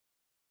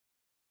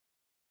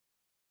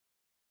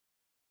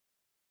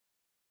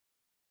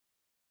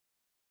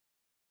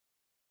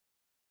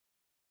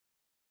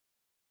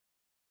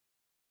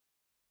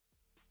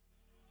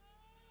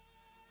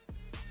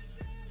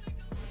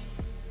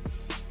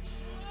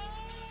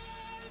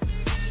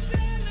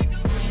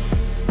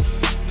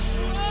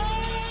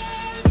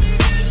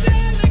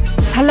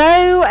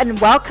Hello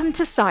and welcome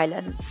to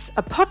Scilence,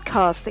 a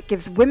podcast that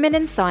gives women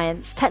in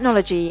science,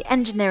 technology,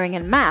 engineering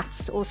and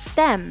maths, or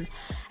STEM,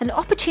 an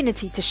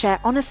opportunity to share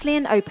honestly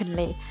and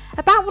openly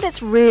about what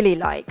it's really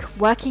like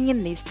working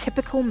in these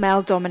typical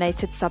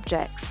male-dominated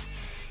subjects.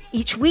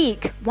 Each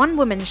week, one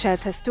woman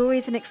shares her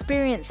stories and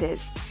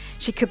experiences.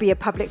 She could be a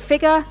public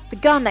figure, the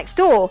girl next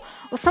door,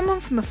 or someone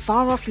from a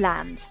far-off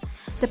land.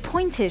 The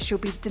point is she'll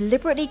be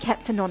deliberately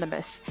kept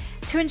anonymous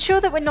to ensure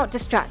that we're not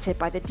distracted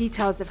by the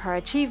details of her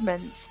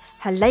achievements,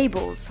 her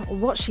labels, or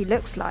what she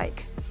looks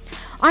like.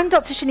 I'm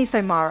Dr. Shini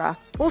Somara,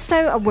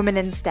 also a woman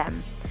in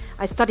STEM.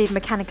 I studied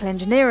mechanical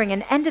engineering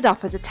and ended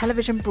up as a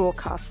television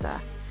broadcaster.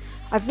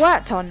 I've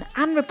worked on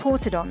and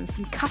reported on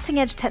some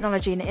cutting-edge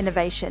technology and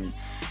innovation,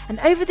 and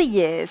over the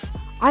years,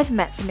 I've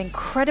met some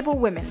incredible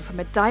women from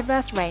a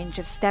diverse range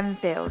of STEM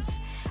fields.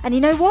 And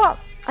you know what?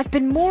 I've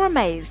been more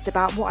amazed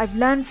about what I've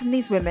learned from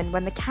these women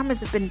when the cameras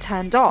have been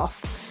turned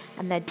off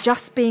and they're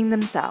just being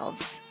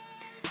themselves.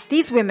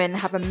 These women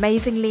have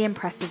amazingly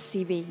impressive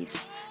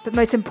CVs, but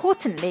most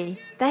importantly,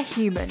 they're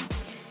human,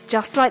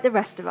 just like the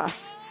rest of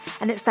us.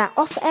 And it's that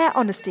off-air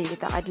honesty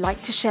that I'd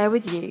like to share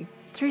with you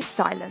through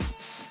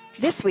Scilence.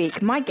 This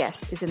week, my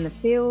guest is in the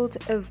field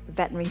of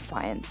veterinary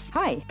science.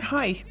 Hi.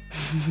 Hi.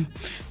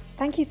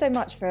 Thank you so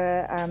much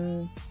for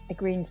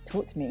agreeing to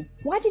talk to me.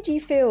 Why did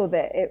you feel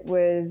that it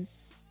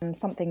was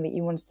something that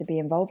you wanted to be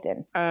involved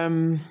in?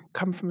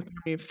 Come from a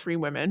family of 3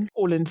 women,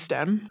 all in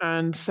STEM,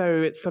 and so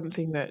it's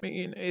something that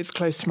is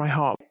close to my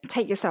heart.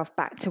 Take yourself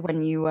back to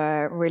when you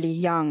were really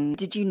young.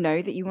 Did you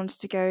know that you wanted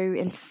to go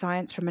into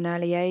science from an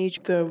early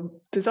age? The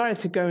desire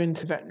to go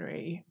into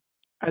veterinary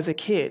as a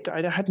kid,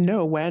 I had no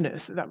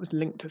awareness that was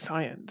linked to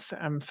science.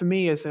 For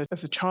me, as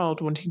a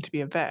child wanting to be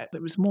a vet,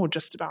 it was more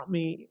just about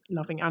me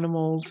loving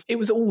animals. It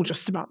was all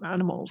just about the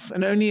animals.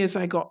 And only as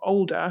I got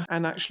older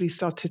and actually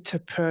started to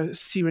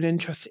pursue an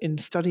interest in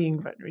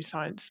studying veterinary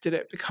science did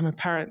it become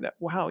apparent that,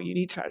 wow, you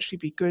need to actually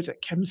be good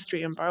at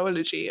chemistry and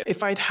biology.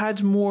 If I'd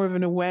had more of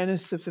an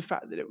awareness of the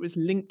fact that it was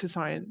linked to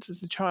science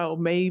as a child,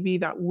 maybe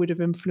that would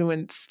have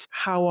influenced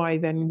how I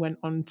then went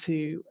on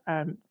to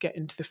get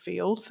into the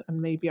field,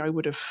 and maybe I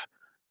would have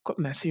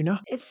gotten there sooner.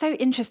 It's so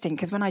interesting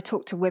because when I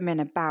talk to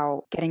women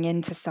about getting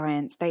into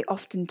science, they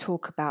often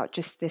talk about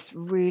just this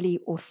really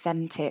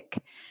authentic,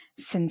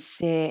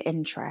 sincere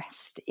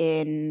interest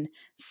in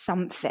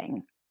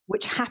something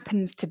which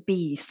happens to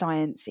be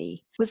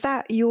sciencey. Was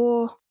that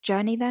your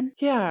journey then?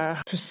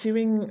 Yeah,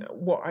 pursuing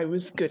what I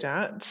was good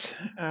at,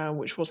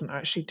 which wasn't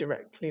actually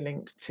directly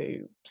linked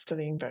to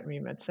studying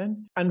veterinary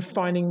medicine, and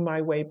finding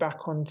my way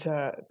back onto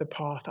the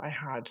path I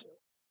had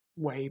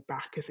way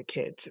back as a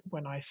kid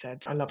when I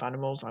said, I love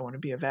animals, I want to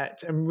be a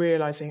vet, and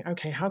realizing,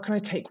 okay, how can I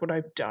take what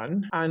I've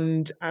done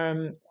and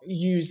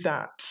use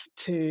that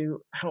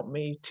to help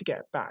me to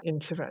get back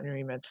into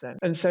veterinary medicine?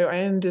 And so I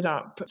ended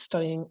up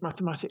studying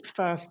mathematics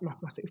first,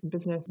 mathematics and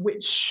business,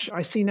 which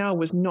I see now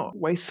was not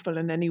wasteful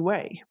in any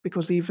way,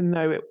 because even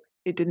though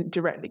it didn't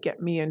directly get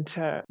me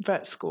into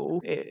vet school,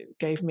 it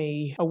gave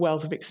me a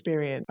wealth of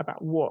experience about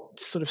what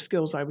sort of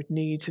skills I would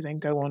need to then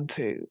go on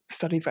to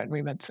study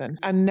veterinary medicine.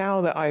 And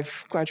now that I've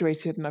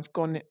graduated and I've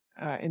gone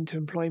into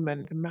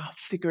employment, the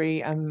maths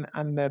degree and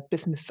the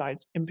business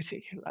side in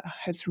particular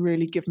has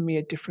really given me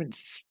a different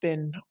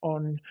spin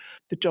on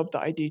the job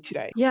that I do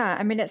today. Yeah,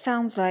 I mean, it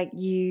sounds like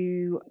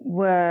you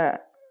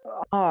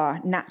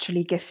are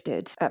naturally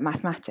gifted at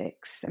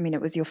mathematics. I mean,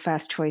 it was your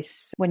first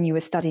choice when you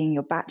were studying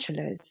your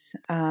bachelor's.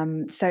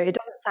 So it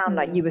doesn't sound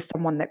like you were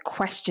someone that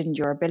questioned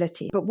your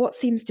ability. But what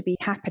seems to be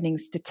happening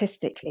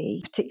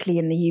statistically, particularly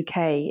in the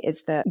UK,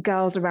 is that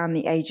girls around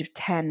the age of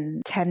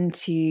 10 tend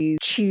to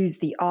choose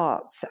the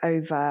arts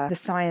over the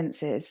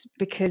sciences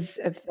because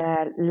of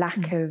their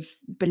lack of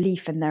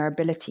belief in their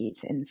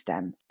abilities in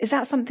STEM. Is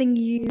that something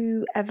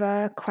you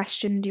ever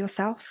questioned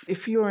yourself?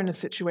 If you're in a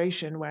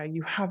situation where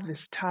you have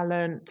this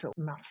talent, or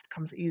maths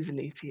comes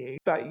easily to you,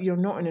 but you're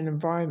not in an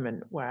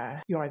environment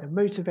where you're either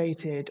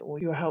motivated or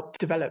you're helped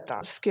develop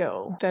that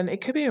skill, then it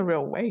could be a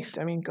real waste.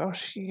 I mean,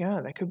 gosh, yeah,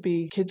 there could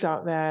be kids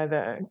out there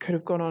that could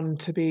have gone on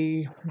to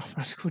be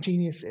mathematical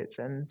geniuses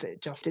and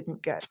it just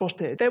didn't get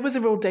spotted. There was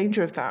a real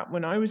danger of that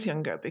when I was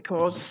younger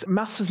because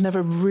maths was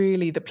never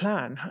really the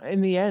plan.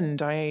 In the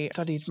end, I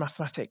studied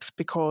mathematics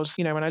because,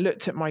 when I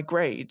looked at my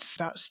grades,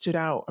 that stood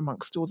out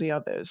amongst all the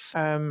others.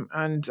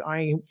 And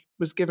I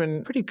was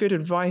given pretty good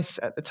advice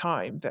at the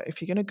time that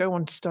if you're going to go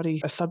on to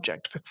study a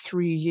subject for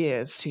 3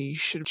 years, you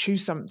should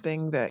choose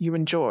something that you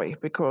enjoy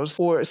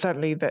or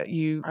certainly that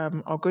you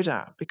are good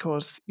at,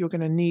 because you're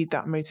going to need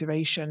that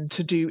motivation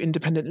to do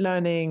independent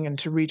learning and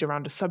to read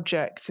around a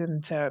subject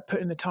and to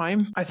put in the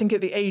time. I think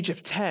at the age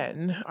of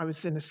 10, I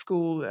was in a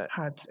school that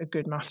had a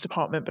good maths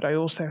department, but I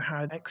also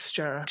had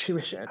extra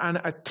tuition and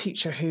a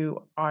teacher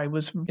who I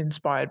was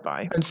inspired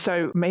by. And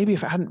so maybe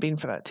if it hadn't been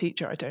for that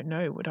teacher, I don't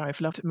know, would I have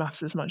loved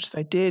maths as much as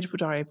I did?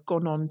 would I have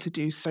gone on to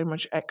do so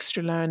much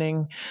extra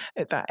learning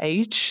at that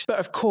age. But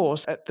of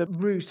course, at the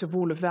root of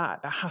all of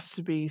that, there has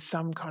to be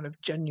some kind of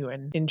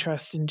genuine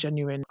interest and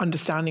genuine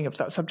understanding of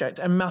that subject.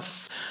 And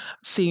maths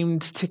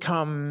seemed to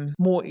come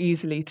more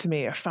easily to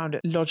me. I found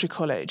it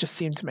logical. It just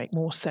seemed to make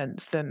more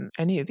sense than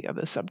any of the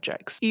other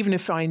subjects. Even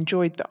if I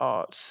enjoyed the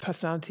arts,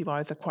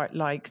 personality-wise, I quite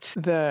liked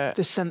the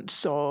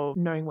sense of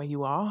knowing where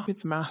you are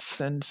with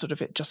maths and sort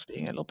of it just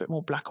being a little bit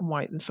more black and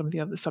white than some of the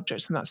other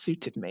subjects, and that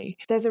suited me.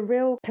 There's a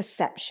real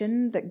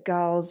perception that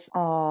girls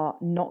are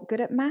not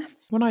good at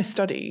maths. When I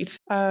studied,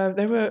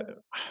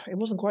 it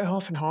wasn't quite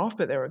half and half,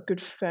 but there were a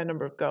good fair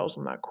number of girls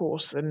on that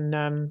course, and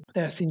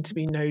there seemed to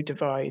be no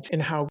divide in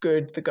how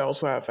good the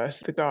girls were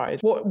versus the guys.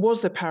 What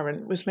was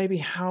apparent was maybe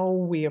how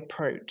we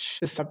approach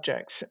the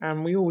subject.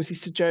 And we always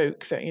used to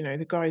joke that,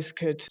 the guys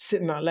could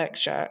sit in that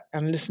lecture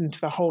and listen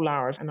to the whole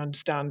hour and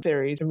understand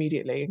theories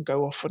immediately and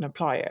go off and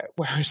apply it,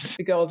 whereas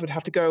the girls would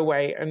have to go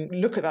away and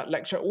look at that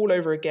lecture all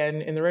over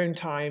again in their own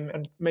time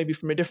and maybe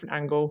from a different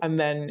angle. And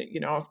then,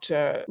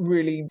 after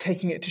really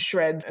taking it to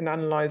shreds and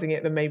analysing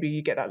it, then maybe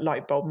you get that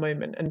light bulb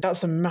moment. And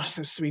that's a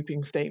massive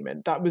sweeping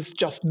statement. That was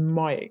just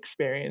my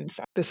experience.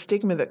 The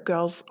stigma that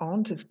girls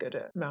aren't as good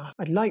at math.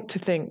 I'd like to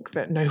think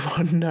that no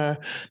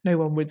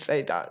one would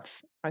say that.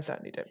 I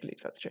certainly don't believe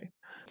that's true.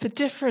 The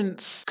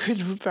difference could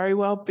very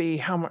well be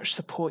how much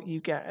support you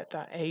get at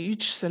that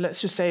age. So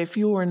let's just say if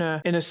you're in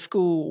a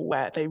school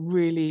where they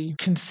really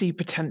can see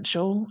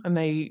potential and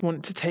they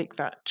want to take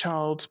that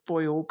child,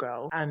 boy or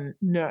girl, and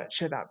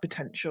nurture that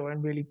potential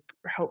and really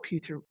help you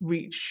to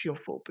reach your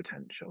full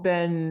potential,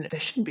 then there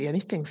shouldn't be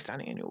anything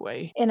standing in your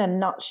way. In a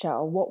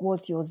nutshell, what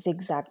was your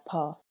zigzag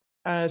path?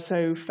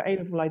 So for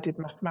A-level, I did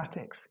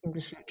mathematics,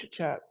 English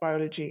literature,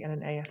 biology, and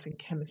an AS in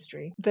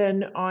chemistry.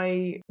 Then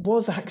I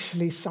was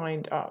actually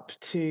signed up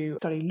to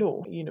study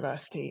law at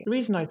university. The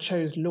reason I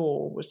chose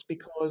law was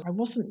because I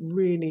wasn't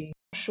really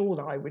sure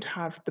that I would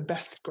have the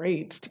best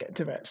grades to get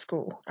to vet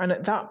school. And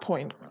at that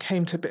point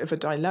came to a bit of a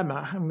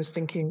dilemma and was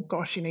thinking,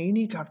 gosh, you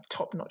need to have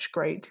top-notch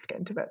grades to get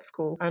into vet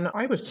school. And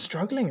I was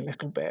struggling a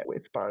little bit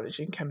with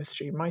biology and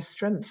chemistry. My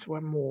strengths were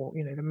more,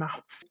 the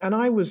maths. And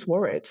I was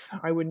worried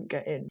I wouldn't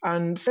get in.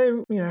 And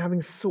so,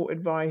 having sought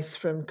advice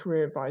from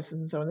career advisors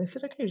and so on, they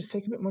said, okay, just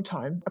take a bit more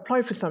time.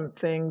 Apply for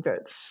something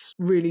that's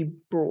really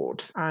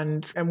broad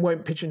and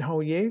won't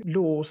pigeonhole you.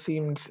 Law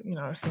seemed,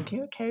 I was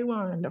thinking, okay, well,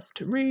 I love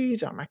to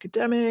read, I'm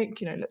academic,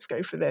 let's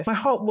go for this. My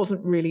heart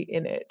wasn't really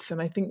in it.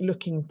 And I think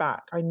looking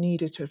back, I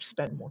needed to have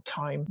spent more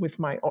time with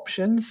my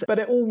options. But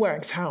it all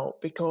worked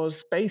out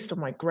because based on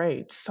my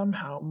grades,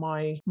 somehow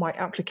my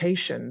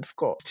applications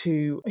got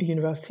to a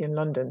university in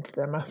London, to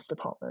their maths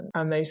department.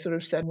 And they sort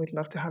of said, we'd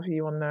love to have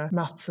you on the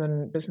maths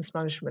and business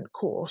management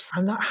course.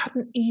 And that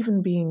hadn't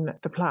even been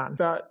the plan.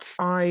 But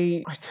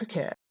I took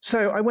it.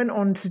 So I went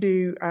on to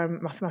do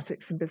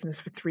mathematics and business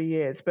for 3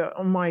 years. But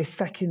on my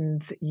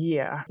second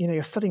year,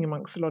 you're studying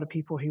amongst a lot of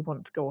people who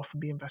want to go off and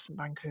be investment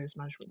bankers,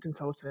 management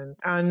consultants.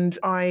 And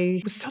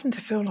I was starting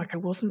to feel like I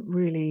wasn't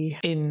really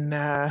in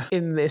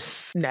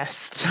this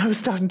nest. I was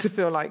starting to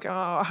feel like,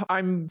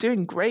 I'm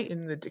doing great in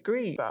the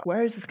degree, but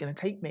where is this going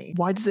to take me?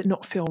 Why does it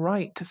not feel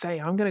right to say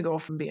I'm going to go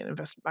off and be an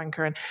investment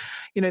banker? And,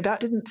 that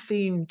didn't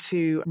seem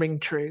to ring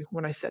true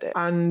when I said it.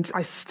 And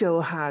I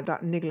still had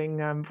that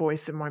niggling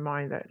voice in my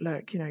mind that,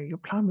 look, your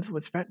plan was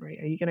towards veterinary.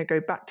 Are you going to go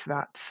back to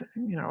that?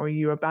 Or are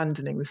you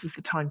abandoning? This is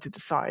the time to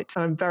decide.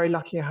 And I'm very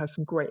lucky I had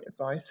some great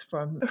advice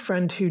from a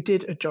friend who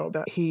did a job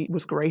that he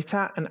was great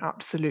at and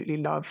absolutely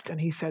loved. And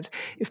he said,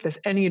 if there's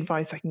any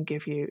advice I can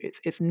give you,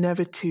 it's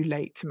never too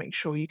late to make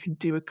sure you can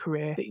do a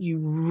career that you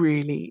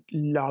really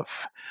love,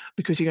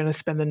 because you're going to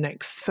spend the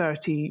next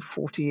 30,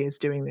 40 years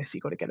doing this.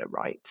 You've got to get it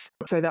right.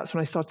 So that's when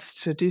I started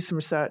to do some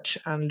research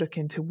and look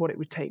into what it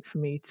would take for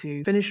me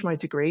to finish my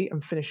degree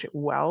and finish it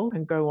well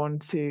and go on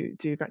to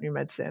do veterinary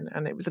medicine.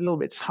 And it was a little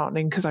bit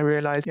disheartening because I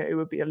realized it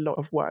would be a lot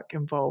of work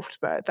involved.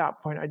 But at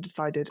that point, I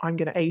decided I'm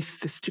going to ace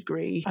this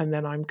degree and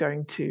then I'm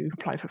going to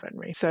apply for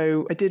veterinary.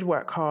 So I did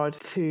work hard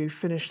to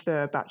finish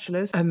the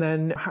bachelor's and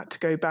then had to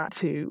go back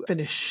to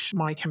finish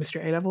my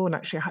chemistry A-level. And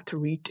actually I had to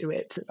redo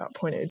it at that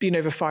point. It had been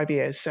over 5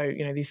 years. So,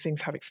 these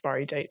things have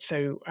expiry dates.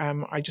 So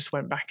I just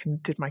went back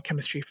and did my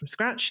chemistry from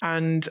scratch.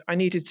 And I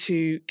needed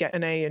to get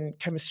an A in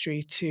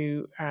chemistry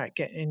to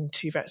get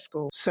into vet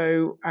school.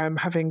 So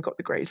having got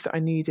the grades that I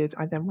needed,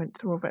 I then went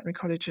to the Royal Veterinary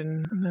College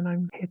and then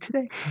I'm here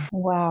today.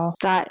 Wow,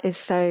 that is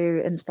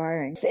so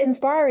inspiring. It's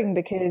inspiring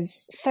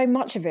because so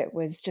much of it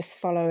was just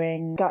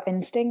following gut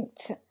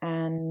instinct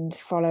and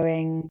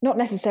following, not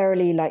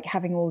necessarily like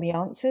having all the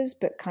answers,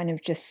 but kind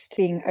of just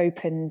being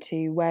open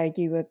to where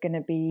you were going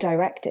to be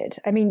directed.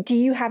 I mean, do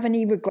you have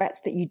any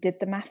regrets that you did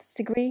the maths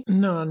degree?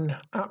 None,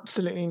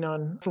 absolutely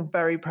none. I feel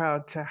very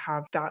proud to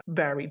have that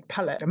varied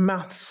palette. The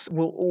maths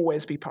will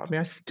always be part of me.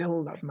 I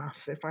still love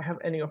maths. If I have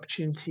any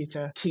opportunity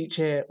to teach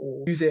it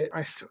or use it,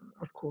 I still,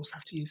 of course,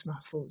 have to use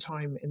maths all the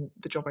time in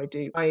the job I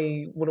do.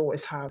 I will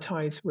always have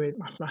ties with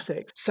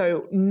mathematics.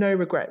 So no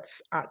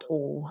regrets at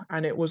all.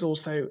 And it was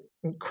also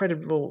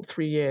incredible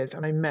 3 years.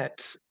 And I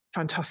met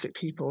fantastic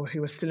people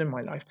who are still in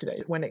my life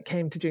today. When it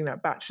came to doing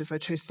that bachelor's, I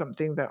chose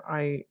something that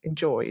I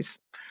enjoyed.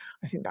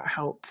 I think that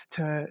helped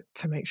to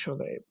make sure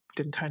that it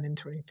didn't turn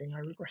into anything I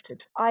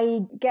regretted. I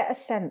get a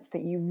sense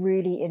that you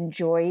really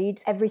enjoyed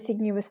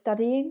everything you were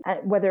studying,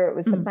 whether it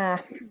was the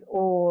maths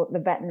or the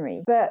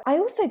veterinary. But I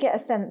also get a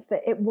sense that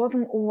it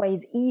wasn't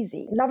always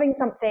easy. Loving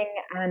something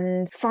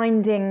and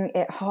finding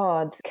it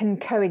hard can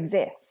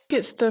coexist.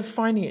 It's the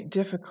finding it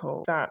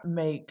difficult that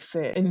makes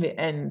it, in the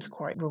end,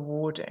 quite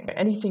rewarding.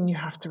 Anything you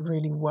have to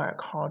really work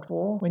hard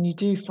for, when you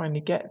do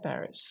finally get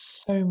there,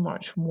 it's so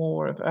much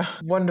more of a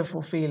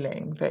wonderful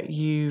feeling that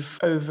you've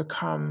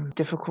overcome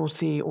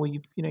difficulty, or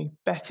you've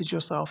bettered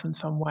yourself in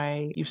some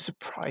way, you've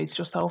surprised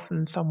yourself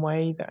in some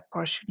way that,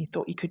 gosh, you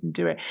thought you couldn't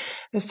do it.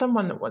 There's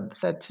someone that once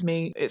said to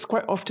me, it's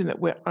quite often that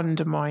we're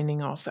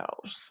undermining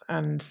ourselves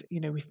and,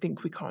 we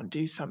think we can't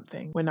do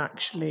something when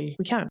actually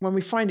we can. When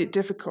we find it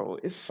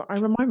difficult, I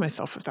remind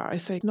myself of that. I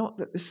say, not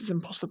that this is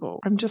impossible.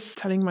 I'm just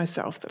telling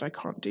myself that I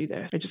can't do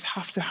this. I just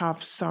have to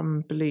have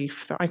some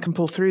belief that I can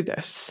pull through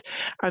this.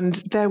 And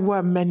there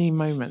were many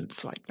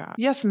moments like that.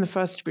 Yes, in the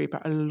first degree,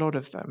 but a lot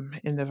of them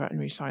in the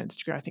veterinary science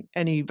degree. I think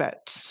any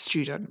vet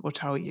student will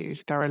tell you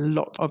there are a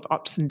lot of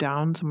ups and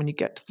downs, and when you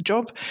get to the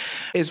job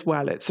as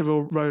well, it's a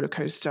real roller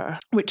coaster,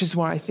 which is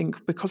why I think,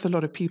 because a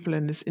lot of people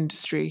in this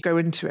industry go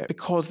into it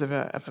because of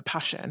a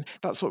passion,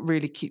 that's what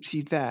really keeps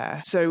you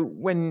there. So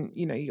when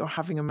you're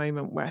having a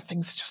moment where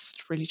things are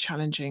just really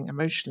challenging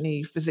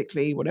emotionally,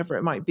 physically, whatever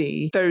it might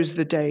be, those are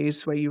the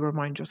days where you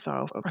remind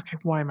yourself, okay,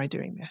 why am I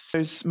doing this?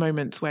 Those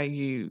moments where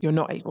you're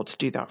not able to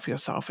do that for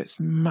yourself, it's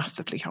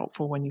massively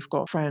helpful when you've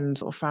got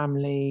friends or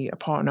family, a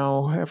partner,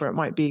 or whoever it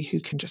might be, who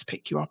can just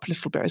pick you up a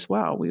little bit as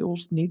well. We all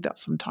need that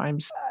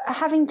sometimes.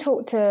 Having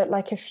talked to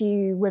a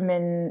few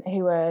women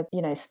who are,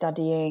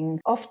 studying,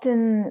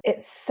 often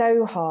it's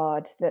so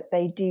hard that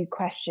they do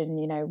question,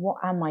 what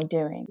am I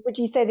doing? Would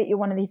you say that you're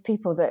one of these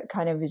people that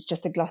kind of is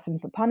just a glutton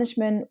for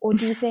punishment, or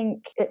do you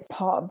think it's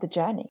part of the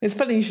journey? It's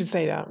funny you should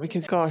say that,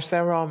 because, gosh,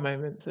 there are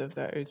moments of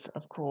those,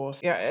 of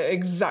course. Yeah,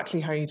 exactly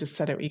how you just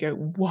said it, where you go,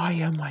 why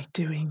am I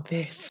doing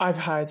this? I've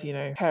had,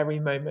 hairy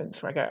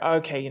moments where I go,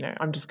 okay,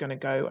 I'm just going to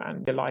go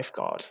and be a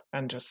lifeguard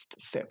and just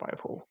sit by a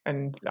pool,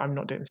 and I'm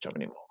not doing this job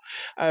anymore.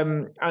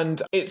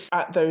 And it's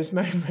at those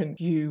moments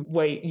you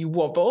wait, you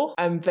wobble,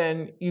 and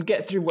then you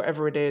get through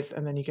whatever it is,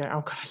 and then you go,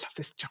 oh God, I love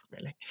this job,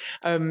 really.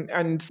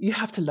 And you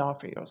have to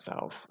laugh at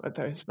yourself at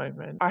those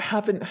moments. I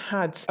haven't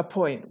had a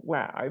point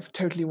where I've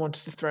totally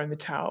wanted to throw in the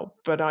towel,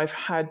 but I've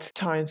had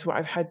times where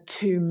I've had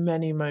too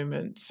many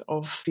moments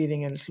of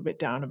feeling a little bit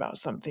down about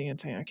something and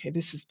saying, okay,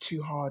 this is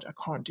too hard, I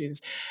can't do this.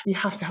 You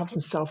have to have some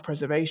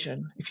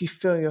self-preservation. If you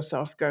feel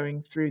yourself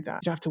going through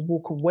that, you have to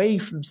walk away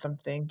from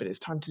something, but it's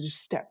time to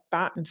just step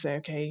back and say,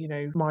 okay,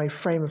 my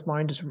frame of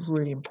mind is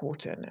really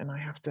important, and I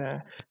have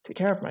to take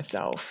care of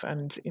myself.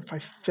 And if I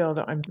feel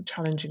that I'm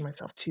challenging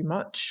myself too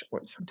much, or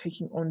I'm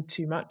taking on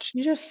too much,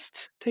 you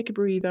just take a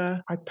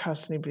breather. I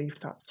personally believe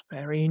that's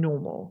very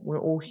normal. We're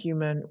all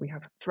human. We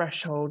have a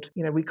threshold.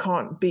 We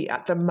can't be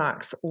at the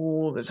max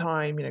all the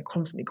time,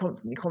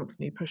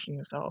 constantly pushing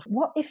yourself.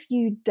 What if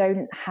you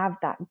don't have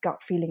that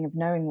gut feeling of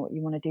knowing what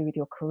you want to do with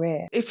your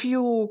career? If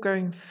you're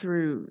going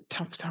through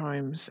tough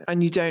times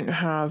and you don't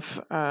have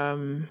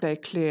a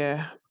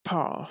clear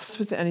paths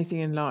with anything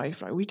in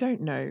life, we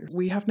don't know.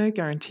 We have no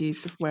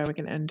guarantees of where we're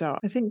going to end up.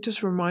 I think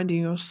just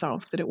reminding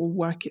yourself that it will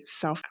work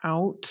itself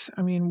out.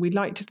 I mean, we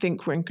like to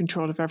think we're in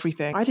control of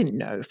everything. I didn't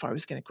know if I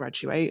was going to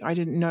graduate. I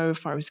didn't know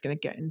if I was going to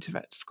get into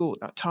vet school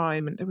at that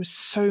time, and there were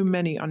so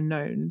many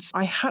unknowns.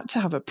 I had to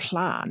have a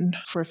plan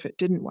for if it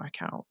didn't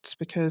work out,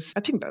 because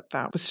I think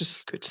that was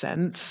just good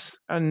sense,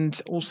 and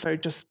also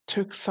just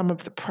took some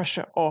of the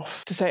pressure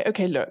off to say,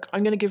 okay, look,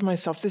 I'm going to give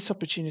myself this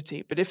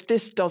opportunity, but if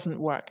this doesn't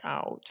work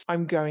out,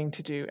 I'm going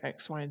to do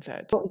X, Y, and Z.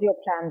 What was your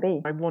plan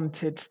B? I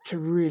wanted to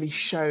really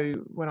show,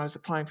 when I was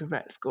applying for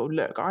vet school,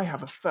 look, I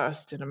have a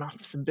first in a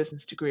maths and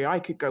business degree. I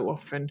could go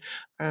off and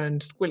earn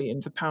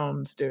squillions of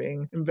pounds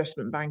doing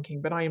investment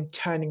banking, but I am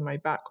turning my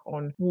back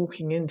on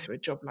walking into a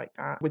job like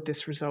that with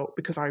this result,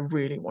 because I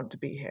really want to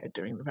be here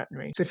doing the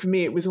veterinary. So for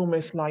me, it was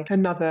almost like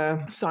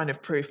another sign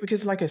of proof,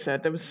 because like I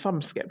said, there was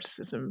some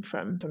skepticism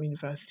from some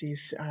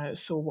universities,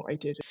 saw what I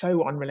did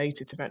so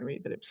unrelated to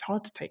veterinary that it was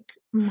hard to take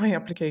my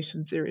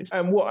application serious.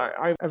 And what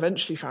I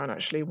eventually found,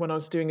 actually, when I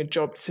was doing a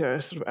job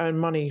to sort of earn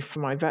money for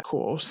my vet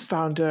course,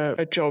 found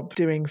a job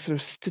doing sort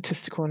of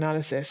statistical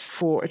analysis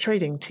for a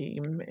trading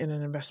team in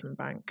an investment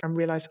bank, and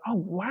realized, oh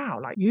wow,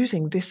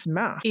 using this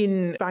math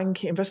in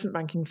banking, investment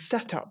banking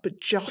setup, but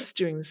just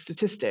doing the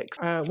statistics.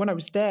 When I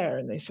was there,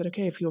 and they said,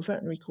 okay, if your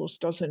veterinary course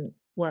doesn't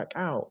work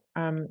out.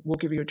 We'll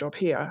give you a job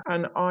here.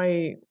 And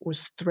I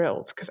was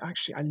thrilled because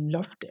actually I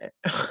loved it.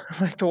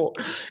 I thought,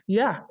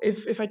 yeah,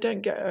 if I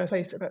don't get a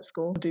place at vet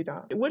school, I'll do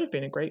that. It would have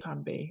been a great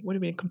plan B. It would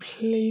have been a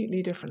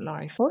completely different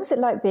life. What was it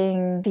like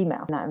being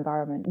female in that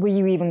environment? Were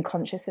you even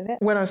conscious of it?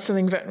 When I was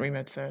studying veterinary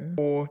medicine,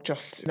 or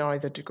just in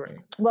either degree?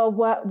 Well,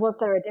 was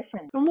there a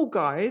difference? There were more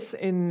guys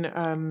in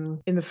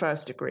the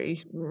first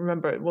degree.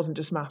 Remember, it wasn't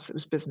just maths, it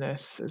was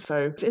business. So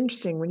it's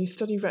interesting when you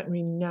study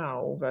veterinary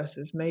now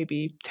versus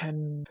maybe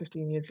 10,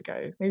 15 years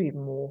ago, maybe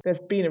even more. There's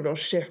been a real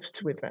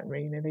shift with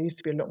veterinary. There used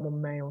to be a lot more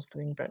males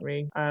studying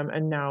veterinary,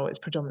 and now it's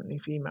predominantly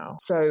female.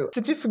 So it's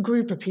a different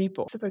group of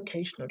people. It's a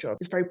vocational job.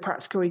 It's very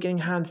practical. You're getting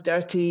hands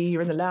dirty.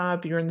 You're in the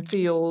lab. You're in the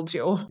field.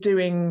 You're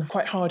doing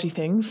quite hardy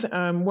things.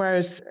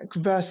 Whereas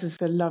versus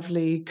the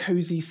lovely,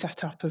 cozy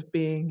setup of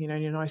being,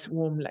 in your nice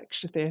warm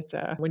lecture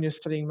theatre when you're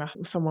studying math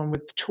with someone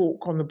with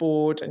chalk on the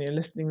board and you're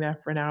listening there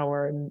for an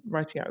hour and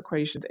writing out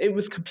equations. It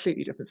was a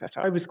completely different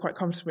setup. I was quite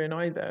comfortable in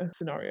either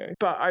scenario.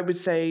 But I would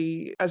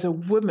say as a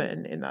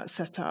woman in that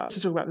setup,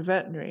 to talk about the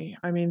veterinary,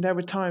 there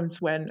were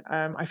times when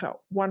I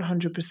felt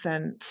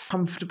 100%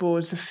 comfortable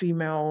as a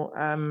female,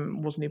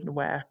 wasn't even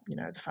aware,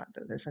 the fact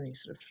that there's any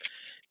sort of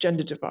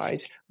gender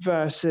divide,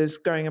 versus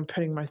going and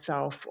putting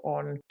myself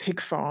on pig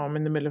farm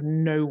in the middle of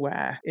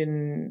nowhere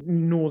in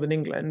northern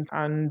England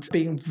and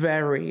being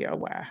very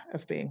aware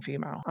of being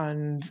female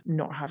and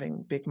not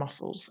having big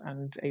muscles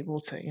and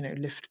able to,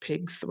 lift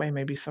pigs the way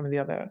maybe some of the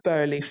other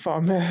burly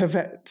farmer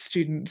vet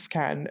students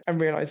can, and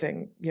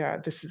realizing, yeah,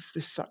 this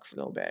sucks a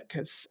little bit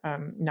because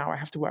now I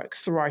have to work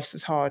thrice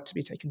as hard to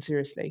be taken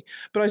seriously.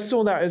 But I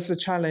saw that as a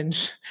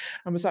challenge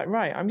and was like,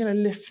 right, I'm going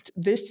to lift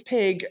this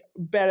pig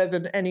better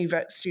than any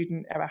vet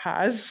student ever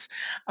has,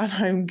 and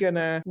I'm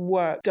gonna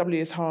work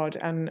doubly as hard,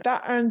 and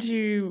that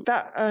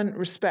earned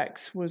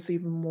respect was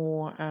even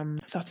more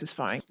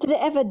satisfying. Did it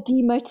ever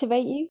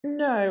demotivate you?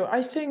 No,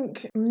 I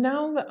think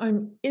now that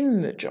I'm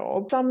in the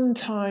job,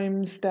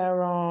 sometimes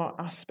there are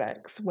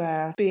aspects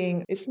where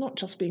it's not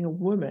just being a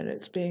woman,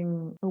 it's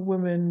being a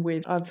woman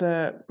with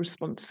other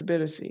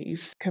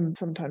responsibilities can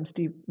sometimes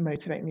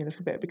demotivate me a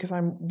little bit, because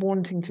I'm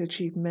wanting to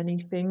achieve many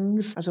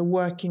things as a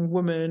working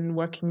woman,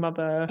 working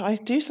mother. I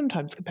do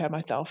sometimes compare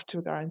myself to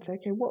a guy and say,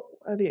 okay, what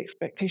are the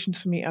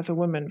expectations for me as a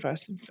woman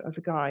versus as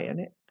a guy?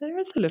 And there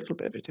is a little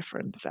bit of a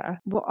difference there.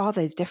 What are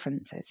those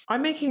differences?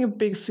 I'm making a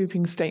big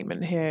sweeping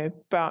statement here,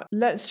 but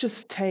let's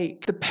just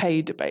take the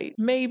pay debate.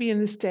 Maybe in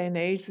this day and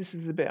age, this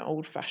is a bit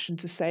old-fashioned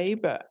to say,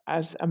 but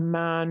as a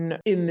man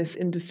in this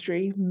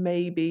industry,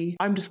 maybe,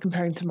 I'm just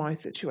comparing to my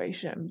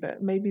situation,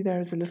 but maybe there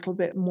is a little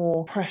bit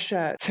more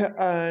pressure to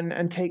earn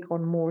and take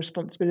on more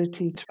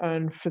responsibility to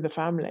earn for the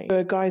family.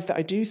 The guys that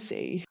I do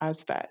see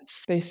as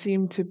vets, they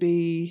seem to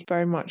be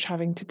very much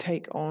having to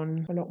take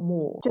on a lot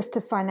more. Just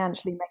to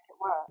financially make it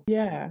work?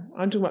 Yeah,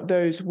 I'm talking about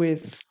those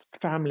with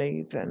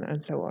families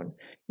and so on.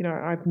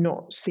 I've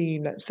not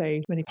seen, let's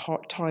say, many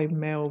part-time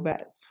male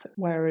vets,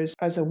 whereas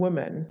as a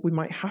woman, we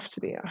might have to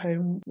be at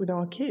home with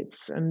our kids.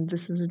 And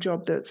this is a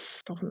job that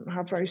doesn't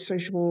have very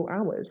sociable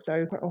hours.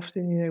 So quite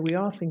often, we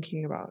are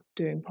thinking about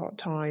doing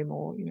part-time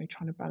or,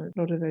 trying to balance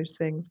a lot of those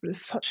things. But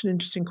it's such an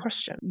interesting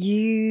question.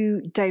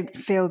 You don't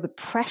feel the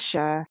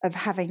pressure of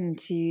having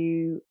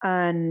to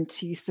earn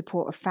to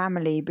support a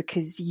family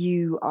because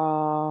you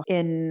are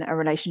in a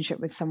relationship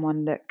with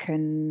someone that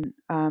can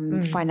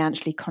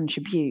financially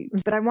contribute.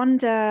 But I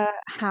wonder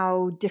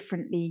how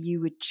differently you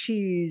would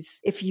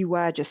choose if you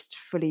were just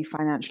fully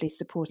financially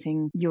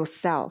supporting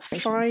yourself.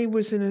 If I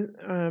was in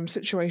a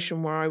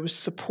situation where I was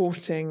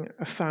supporting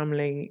a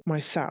family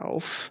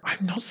myself,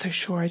 I'm not so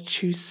sure I'd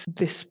choose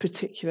this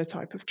particular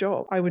type of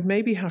job. I would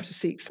maybe have to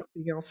seek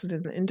something else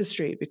within the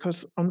industry,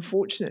 because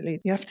unfortunately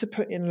you have to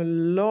put in a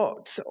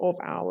lot of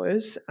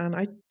hours, and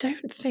I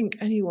don't think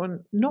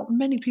not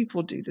many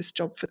people do this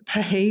job for the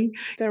pay.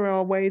 There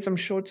are ways, I'm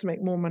sure, to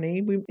make more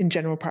money in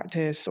general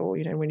practice, or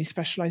when you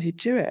specialize, you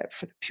do it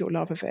for the pure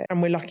love of it,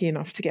 and we're lucky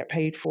enough to get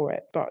paid for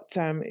it. But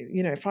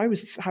if I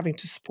was having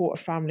to support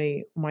a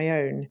family on my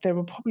own, there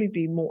would probably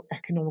be more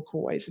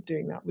economical ways of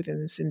doing that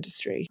within this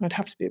industry. I'd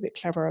have to be a bit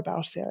clever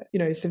about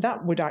it, so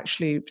that would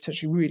actually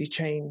potentially really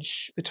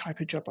change the type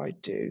of job I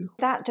do.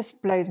 That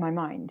just blows my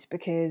mind,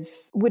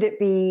 because would it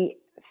be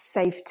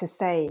safe to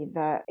say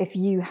that if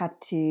you had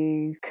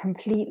to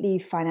completely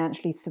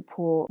financially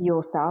support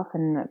yourself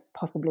and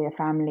possibly a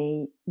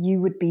family, you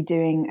would be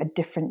doing a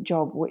different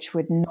job which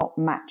would not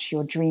match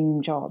your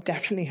dream job?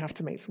 Definitely have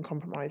to make some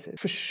compromises,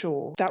 for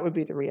sure. That would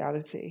be the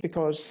reality,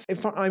 because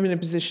if I'm in a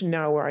position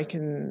now where I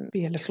can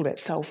be a little bit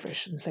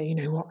selfish and say,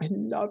 I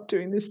love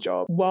doing this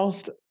job,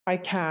 whilst I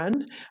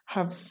can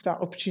have that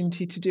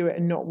opportunity to do it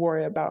and not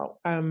worry about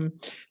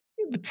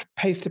the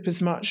pay slip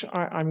as much,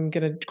 I'm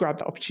going to grab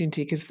that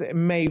opportunity, because it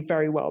may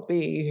very well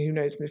be, who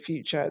knows, in the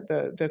future,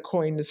 the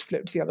coin is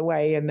flipped the other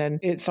way, and then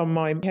it's on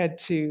my head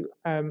to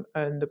earn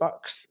the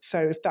bucks. So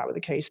if that were the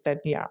case,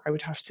 then yeah, I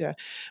would have to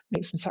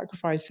make some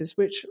sacrifices,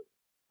 which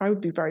I would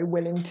be very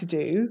willing to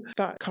do.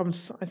 That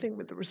comes, I think,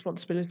 with the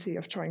responsibility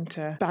of trying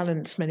to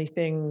balance many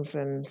things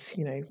and,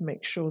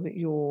 make sure that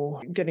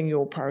you're getting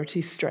your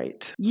priorities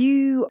straight.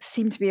 You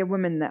seem to be a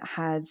woman that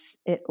has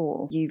it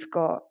all. You've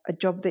got a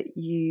job that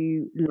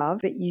you love,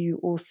 but you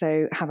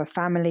also have a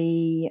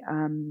family,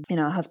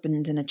 a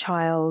husband and a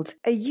child.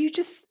 Are you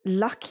just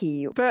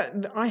lucky?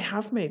 But I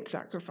have made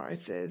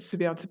sacrifices to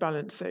be able to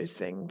balance those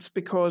things,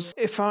 because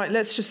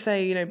let's just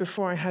say,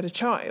 before I had a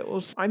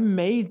child, I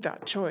made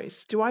that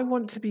choice. Do I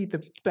want to be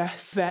the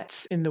best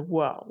vet in the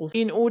world?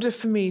 In order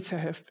for me to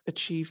have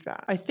achieved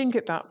that, I think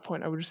at that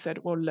point I would have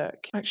said, well,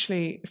 look,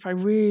 actually, if I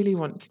really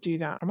want to do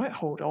that, I might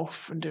hold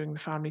off on doing the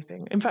family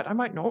thing. In fact, I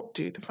might not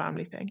do the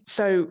family thing.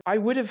 So I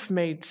would have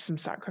made some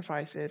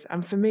sacrifices.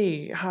 And for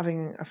me,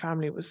 having a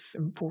family was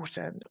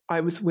important.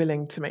 I was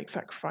willing to make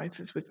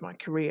sacrifices with my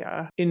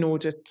career in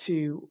order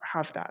to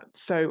have that.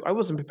 So I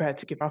wasn't prepared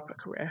to give up a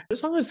career.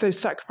 As long as those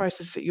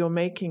sacrifices that you're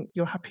making,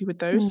 you're happy with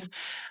those,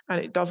 and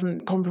it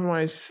doesn't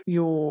compromise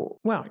your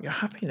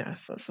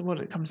happiness. That's what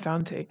it comes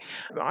down to.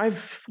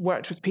 I've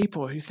worked with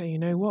people who say, you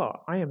know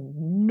what, I am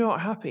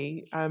not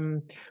happy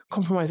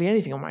compromising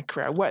anything on my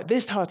career. I worked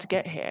this hard to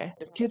get here.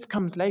 If kids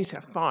comes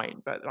later,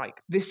 fine, but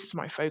this is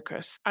my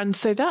focus. And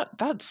so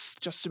that's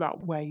just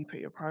about where you put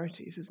your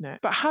priorities, isn't it?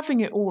 But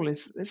having it all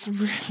it's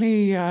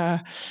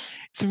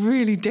a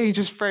really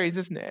dangerous phrase,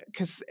 isn't it?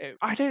 Because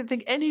I don't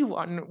think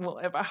anyone will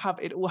ever have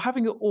it all.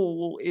 Having it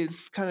all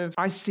is kind of,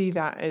 I see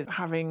that as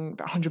having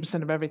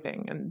 100% of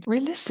everything. And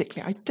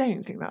realistically, I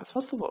don't think that's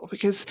possible,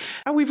 because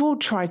we've all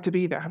tried to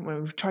be there, haven't we?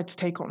 We've tried to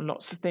take on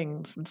lots of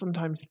things. And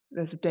sometimes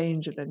there's a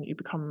danger then you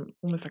become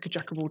almost like a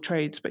jack of all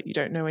trades, but you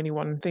don't know any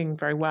one thing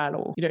very well,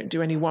 or you don't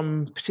do any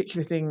one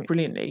particular thing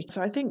brilliantly.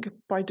 So I think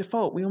by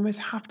default, we almost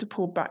have to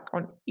pull back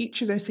on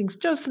each of those things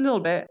just a little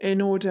bit in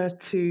order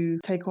to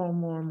take on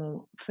more and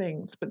more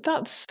things. But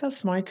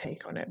that's my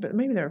take on it. But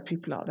maybe there are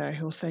people out there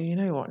who'll say, you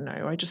know what,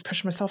 no, I just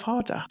push myself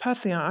harder.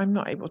 Personally, I'm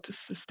not able to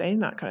sustain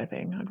that kind of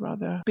thing. I'd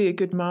rather be a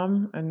good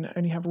mum and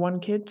only have one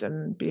kid,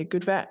 and be a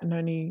good vet and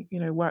only,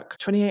 work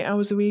 28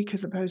 hours a week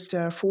as opposed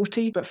to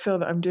 40, but feel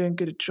that I'm doing a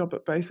good job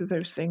at both of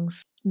those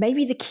things.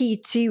 Maybe the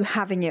key to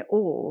having it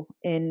all,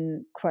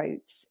 in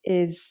quotes,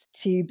 is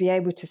to be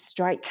able to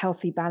strike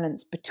healthy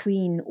balance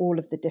between all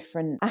of the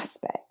different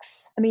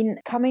aspects. I mean,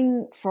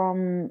 coming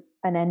from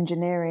an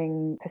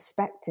engineering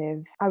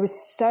perspective, I was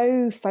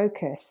so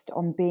focused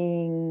on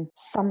being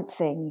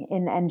something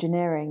in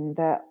engineering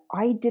that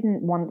I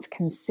didn't once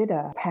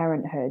consider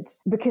parenthood,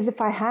 because if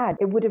I had,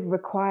 it would have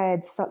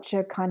required such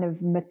a kind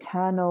of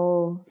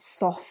maternal,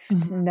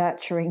 soft,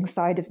 nurturing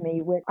side of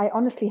me, which I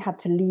honestly had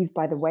to leave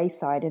by the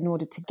wayside in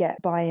order to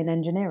get by in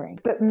engineering.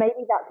 But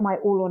maybe that's my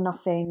all or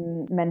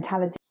nothing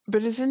mentality.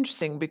 But it's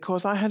interesting,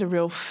 because I had a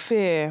real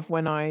fear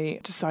when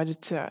I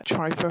decided to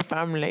try for a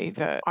family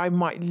that I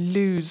might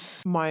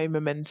lose my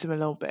momentum a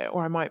little bit,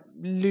 or I might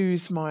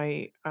lose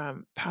my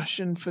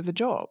passion for the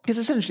job. Because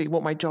essentially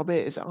what my job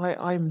is,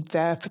 I'm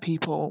there for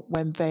people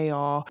when they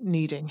are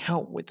needing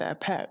help with their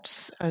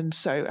pets. And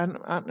so,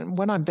 and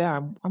when I'm there,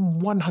 I'm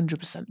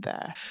 100%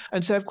 there.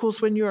 And so, of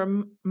course, when you're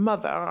a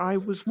mother, I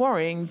was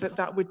worrying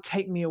that would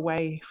take me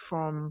away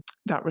from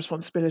that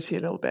responsibility a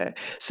little bit.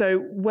 So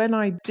when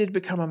I did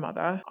become a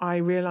mother, I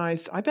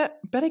realized I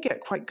better get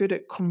quite good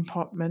at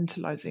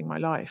compartmentalizing my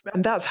life.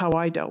 And that's how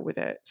I dealt with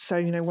it.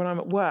 So, when I'm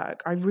at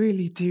work, I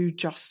really do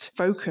just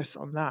focus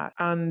on that.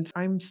 And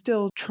I'm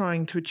still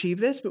trying to achieve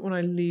this, but when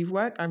I leave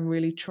work, I'm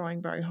really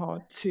trying very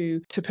hard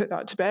to put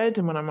that to bed.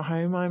 And when I'm at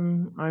home,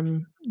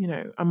 I'm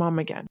a mum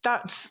again.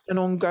 That's an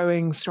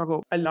ongoing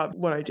struggle. I love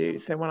what I do.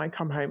 So when I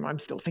come home, I'm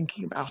still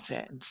thinking about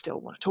it and still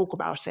want to talk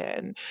about it.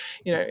 And,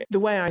 the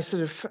way I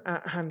sort of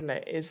handle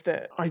it is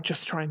that I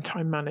just try and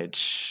time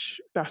manage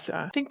better.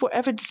 I think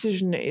whatever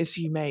decision it is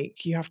you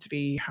make, you have to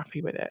be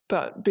happy with it.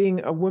 But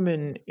being a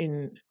woman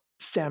in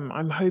STEM,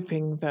 I'm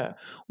hoping that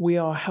we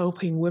are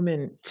helping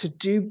women to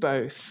do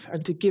both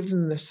and to give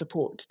them the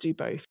support to do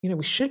both.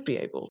 We should be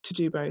able to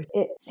do both.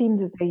 It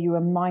seems as though you are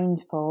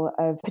mindful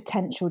of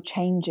potential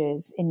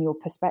changes in your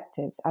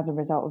perspectives as a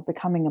result of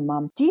becoming a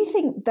mum. Do you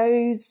think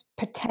those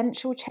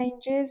potential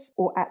changes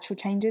or actual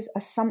changes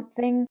are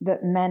something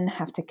that men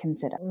have to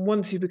consider?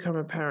 Once you become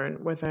a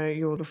parent, whether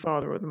you're the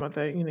father or the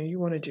mother, you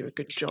want to do a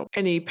good job.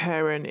 Any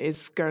parent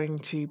is going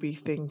to be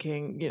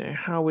thinking,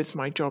 how is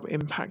my job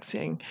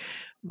impacting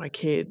my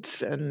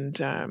kids? And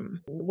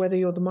whether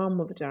you're the mum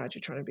or the dad,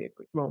 you're trying to be a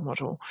good role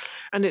model.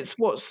 And it's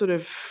what sort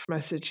of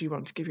message you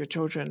want to give your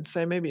children.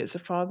 So maybe as a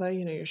father,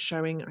 you're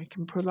showing I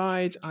can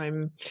provide,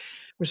 I'm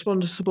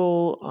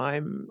responsible,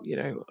 I'm,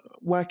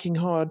 working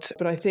hard.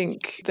 But I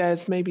think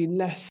there's maybe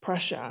less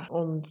pressure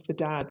on the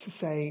dad to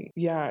say,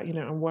 yeah,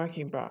 I'm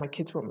working, but my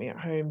kids want me at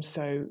home.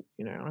 So,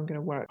 I'm going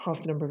to work half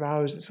the number of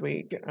hours this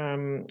week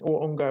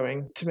or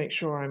ongoing to make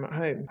sure I'm at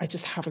home. I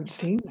just haven't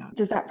seen that.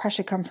 Does that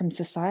pressure come from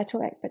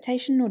societal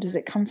expectation, or does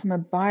it come from a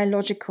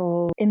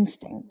biological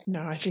instinct?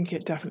 No, I think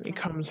it definitely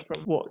comes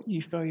from what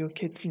you feel your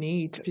kids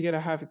need. If you're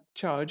going to have a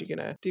child, you're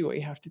going to do what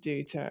you have to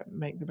do to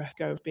make the best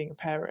go of being a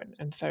parent.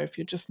 And so if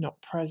you're just not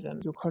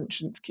present, your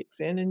conscience kicks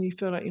in and you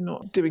feel like you're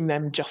not doing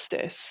them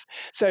justice.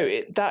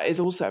 So that is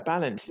also a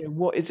balance.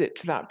 What is it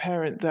to that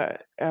parent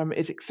that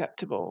is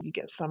acceptable? You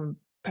get some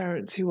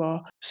parents who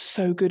are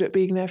so good at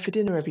being there for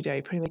dinner every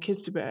day, putting their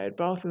kids to bed,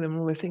 bathing them,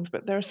 all the things.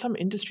 But there are some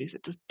industries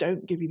that just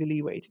don't give you the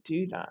leeway to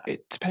do that.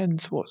 It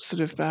depends what sort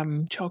of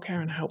childcare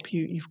and help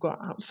you've got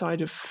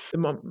outside of the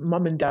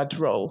mum and dad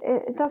role.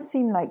 It does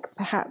seem like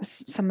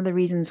perhaps some of the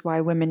reasons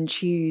why women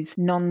choose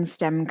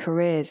non-STEM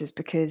careers is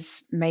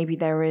because maybe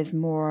there is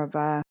more of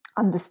a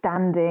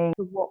understanding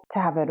of what to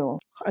have it all.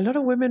 A lot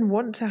of women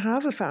want to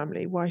have a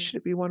family. Why should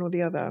it be one or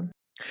the other?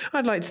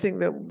 I'd like to think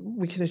that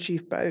we can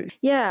achieve both.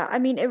 Yeah, I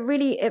mean,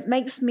 it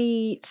makes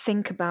me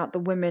think about the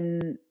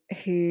women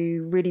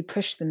who really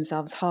push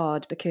themselves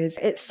hard, because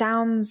it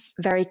sounds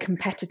very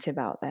competitive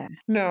out there.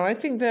 No, I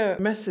think the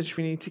message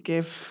we need to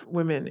give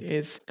women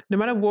is no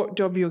matter what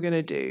job you're going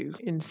to do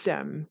in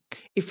STEM,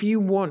 if you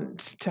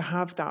want to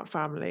have that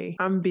family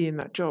and be in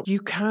that job, you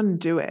can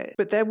do it.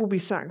 But there will be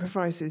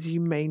sacrifices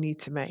you may need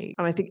to make.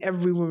 And I think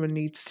every woman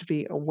needs to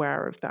be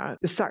aware of that.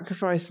 The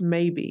sacrifice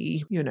may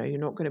be, you're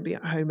not going to be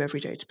at home every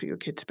day to put your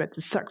kid to bed.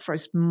 The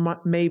sacrifice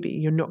may be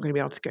you're not going to be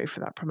able to go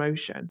for that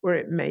promotion. Or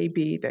it may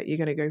be that you're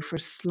going to go for a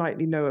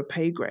slightly lower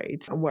pay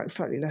grade and work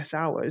slightly less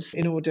hours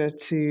in order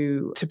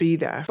to be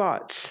there.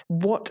 But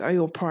what are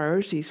your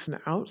priorities from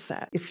the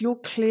outset? If you're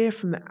clear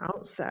from the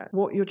outset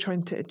what you're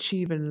trying to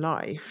achieve in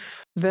life,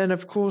 then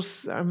of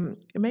course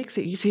it makes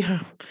it easier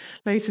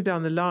later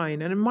down the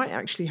line, and it might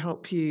actually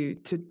help you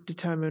to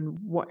determine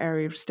what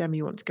area of STEM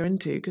you want to go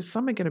into, because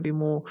some are going to be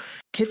more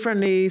kid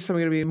friendly, some are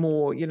going to be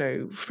more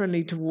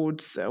friendly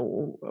towards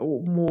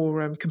or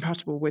more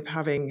compatible with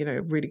having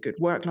really good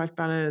work-life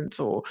balance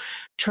or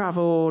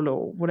travel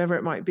or whatever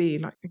it might be.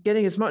 Like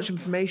getting as much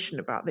information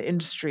about the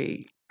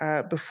industry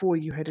before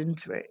you head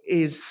into it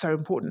is so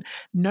important.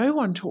 No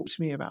one talked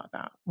to me about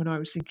that when I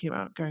was thinking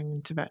about going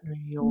into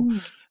veterinary or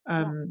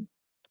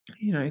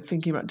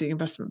thinking about doing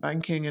investment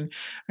banking, and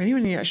only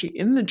when you're actually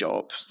in the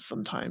job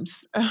sometimes,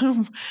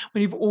 when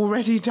you've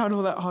already done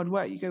all that hard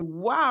work, you go,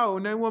 wow,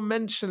 no one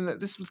mentioned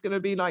that this was going to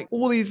be like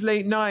all these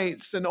late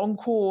nights and on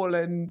call.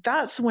 And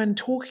that's when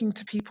talking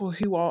to people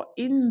who are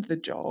in the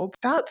job,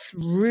 that's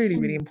really,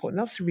 really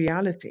important. That's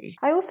reality.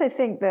 I also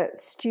think that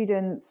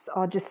students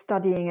are just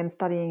studying and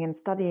studying and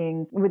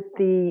studying with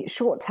the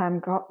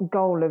short-term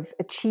goal of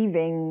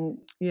achieving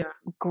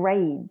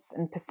grades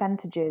and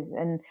percentages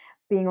and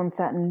being on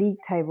certain league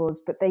tables,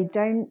 but they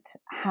don't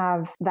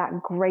have that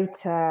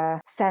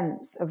greater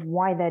sense of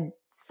why they're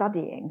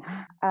studying.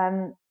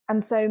 And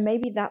so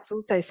maybe that's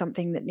also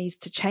something that needs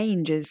to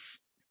change, is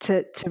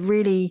to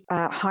really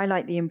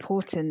highlight the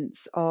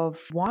importance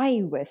of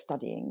why we're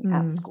studying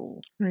at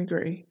school. I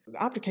agree.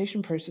 The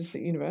application process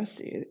at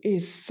university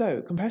is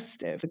so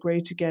competitive. The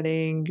grades you're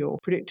getting, your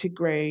predicted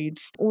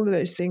grades, all of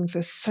those things,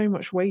 there's so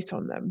much weight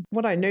on them.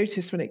 What I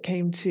noticed when it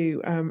came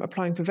to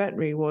applying for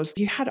veterinary was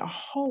you had a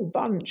whole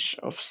bunch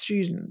of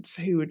students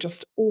who were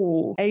just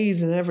all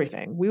A's and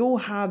everything. We all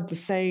had the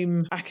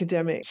same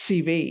academic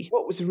CV.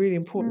 What was really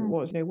important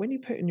was, when you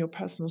put in your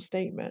personal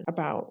statement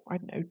about,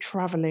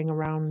 traveling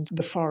around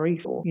the Far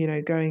East, or,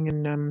 going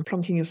and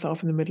plonking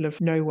yourself in the middle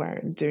of nowhere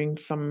and doing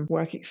some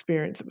work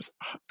experience that was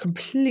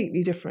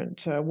completely different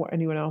to what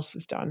anyone else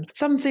has done.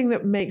 Something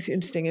that makes it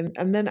interesting,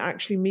 and then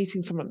actually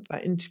meeting someone at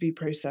that interview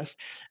process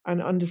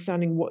and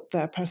understanding what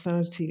their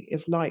personality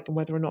is like and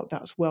whether or not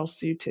that's well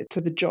suited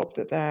to the job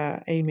that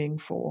they're aiming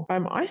for,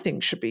 I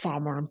think should be far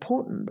more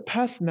important.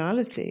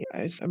 Personality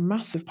is a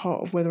massive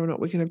part of whether or not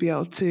we're going to be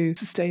able to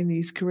sustain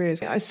these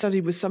careers. I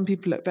studied with some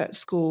people at vet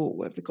school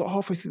where they got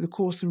halfway through the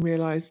course and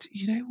realised,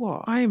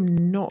 what, I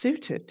am not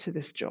suited to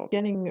this job.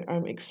 Getting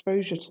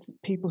exposure to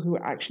people who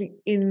are actually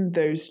in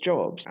those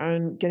jobs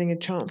and getting a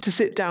chance to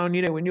sit down,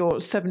 when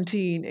you're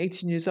 17,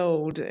 18 years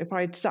old. If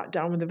I sat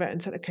down with a vet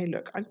and said, okay,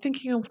 look, I'm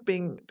thinking of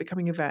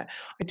becoming a vet.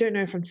 I don't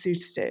know if I'm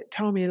suited to it.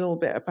 Tell me a little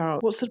bit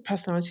about what sort of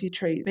personality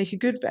trait make a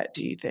good vet,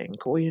 do you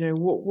think? Or,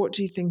 what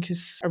do you think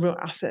is a real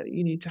asset that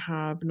you need to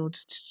have in order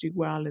to do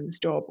well in this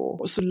job? Or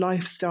what sort of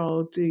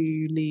lifestyle do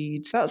you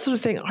lead? That sort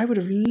of thing. I would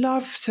have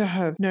loved to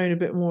have known a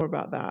bit more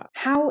about that.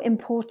 How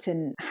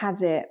important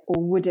has it,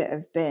 or would it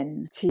have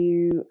been,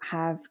 to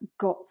have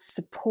got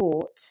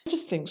support? I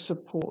just think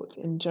support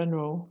in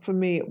general, for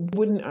me, it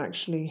wouldn't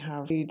actually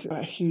have played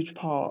a huge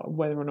part of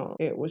whether or not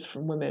it was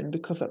from women,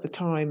 because at the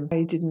time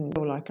I didn't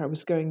feel like I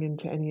was going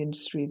into any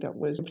industry that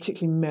was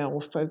particularly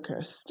male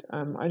focused.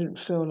 I didn't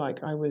feel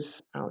like I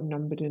was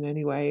outnumbered in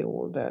any way,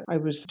 or that I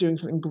was doing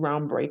something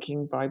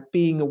groundbreaking by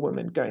being a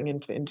woman going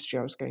into the industry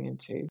I was going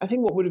into. I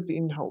think what would have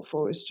been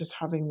helpful is just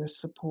having the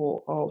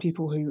support of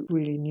people who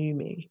really knew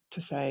me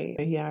to say,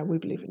 yeah, we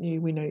believe in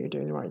you, we know you're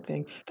doing the right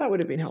thing. That would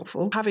have been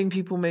helpful. Having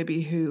people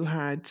maybe who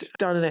had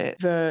done it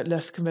the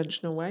less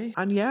conventional way.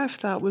 And if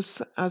that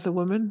was as a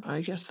woman,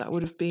 I guess that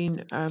would have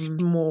been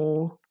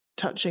more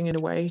touching in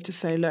a way to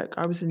say, look,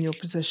 I was in your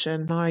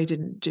position. I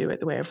didn't do it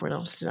the way everyone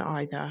else did it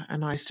either.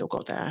 And I still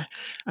got there.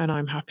 And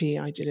I'm happy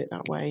I did it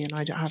that way. And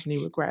I don't have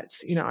any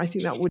regrets. I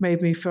think that would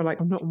made me feel like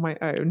I'm not on my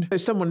own. So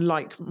someone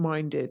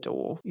like-minded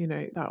or,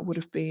 that would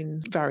have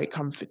been very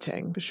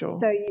comforting for sure.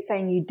 So you're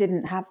saying you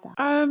didn't have that?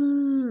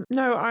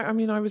 No, I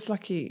mean, I was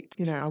lucky.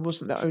 I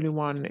wasn't the only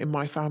one in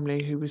my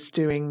family who was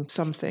doing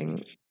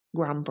something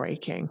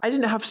groundbreaking. I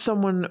didn't have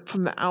someone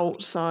from the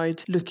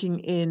outside looking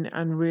in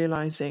and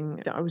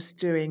realizing that I was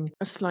doing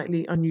a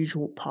slightly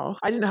unusual path.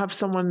 I didn't have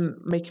someone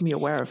making me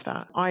aware of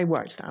that. I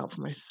worked that out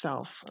for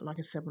myself, like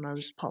I said, when I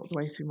was part of the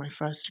way through my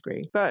first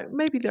degree. But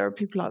maybe there are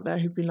people out there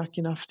who've been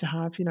lucky enough to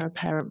have, a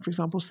parent, for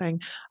example, saying,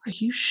 are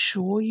you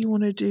sure you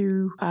want to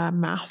do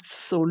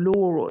maths or law?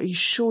 Or are you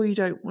sure you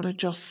don't want to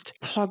just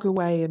plug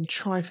away and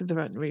try for the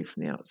veterinary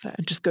from the outset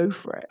and just go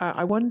for it?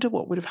 I wonder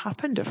what would have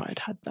happened if I'd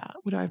had that.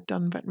 Would I have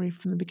done veterinary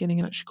from the beginning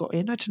and actually got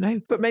in? I don't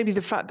know. But maybe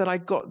the fact that I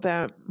got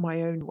there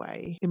my own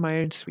way, in my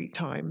own sweet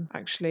time,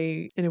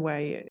 actually, in a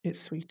way,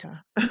 it's sweeter.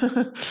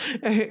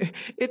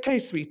 It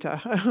tastes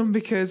sweeter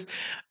because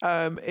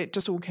it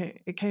just all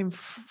came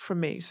from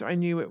me. So I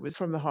knew it was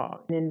from the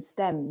heart. In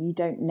STEM, you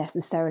don't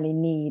necessarily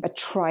need a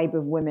tribe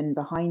of women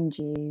behind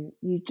you.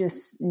 You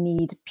just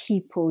need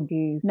people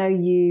who know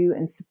you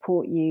and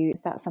support you.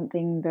 Is that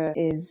something that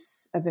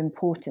is of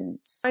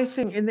importance? I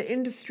think in the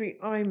industry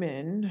I'm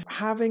in,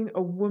 having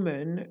a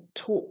woman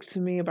talk to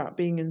me about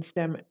being in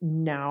STEM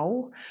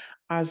now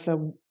as a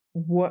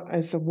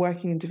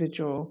working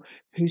individual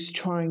who's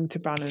trying to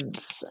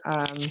balance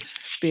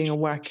being a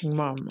working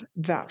mum,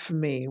 that for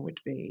me would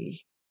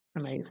be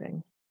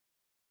amazing.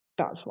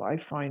 That's what I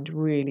find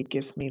really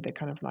gives me the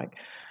kind of like,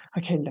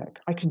 okay, look,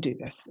 I can do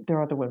this. There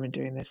are other women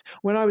doing this.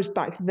 When I was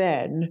back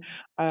then,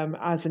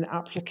 as an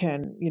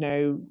applicant,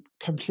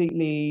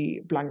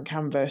 completely blank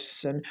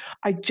canvas, and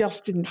I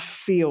just didn't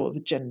feel the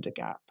gender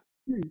gap.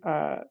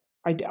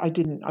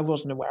 I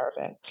wasn't aware of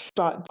it.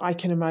 But I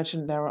can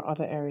imagine there are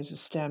other areas of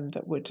STEM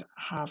that would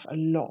have a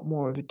lot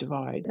more of a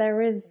divide.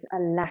 There is a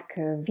lack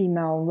of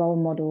female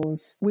role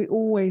models. We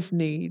always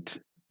need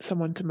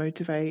someone to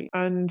motivate,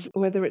 and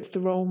whether it's the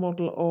role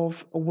model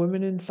of a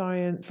woman in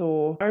science,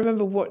 or I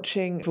remember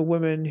watching a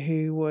woman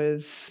who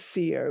was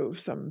CEO of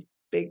some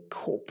big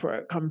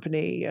corporate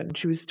company, and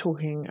she was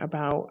talking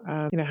about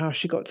how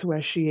she got to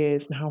where she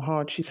is and how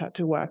hard she's had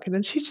to work, and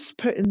then she just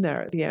put in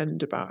there at the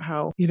end about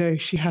how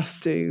she has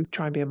to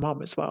try and be a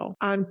mum as well.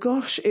 And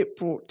gosh, it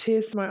brought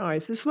tears to my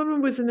eyes. This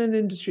woman was in an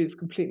industry that's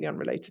completely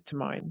unrelated to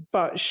mine,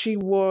 but she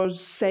was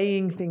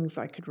saying things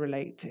I could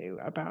relate to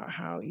about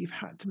how you've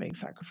had to make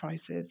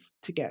sacrifices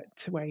to get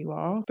to where you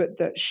are, but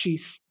that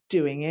she's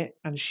doing it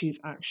and she's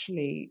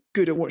actually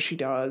good at what she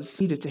does.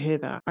 I needed to hear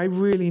that. I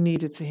really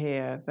needed to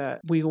hear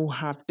that we all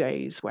have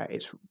days where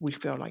we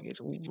feel like it's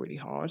all really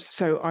hard.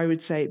 So I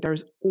would say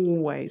there's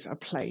always a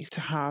place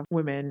to have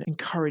women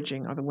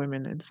encouraging other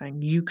women and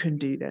saying, you can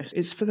do this.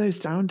 It's for those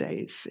down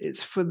days.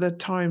 It's for the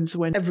times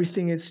when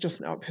everything is just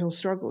an uphill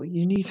struggle.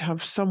 You need to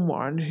have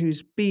someone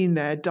who's been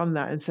there, done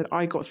that, and said,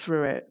 I got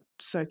through it,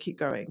 so keep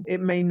going. It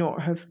may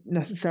not have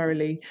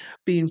necessarily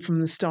been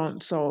from the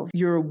stance of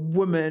you're a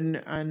woman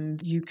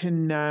and you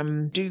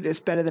can do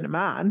this better than a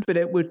man, but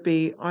it would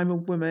be, I'm a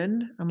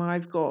woman and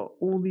I've got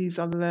all these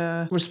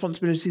other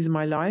responsibilities in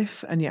my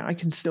live, and I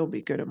can still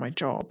be good at my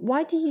job.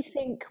 Why do you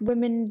think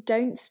women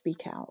don't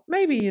speak out?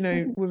 Maybe,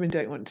 women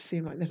don't want to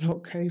seem like they're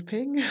not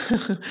coping.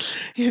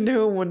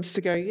 No one wants to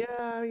go,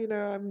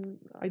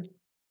 I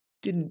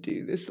didn't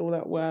do this all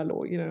that well,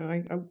 or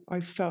I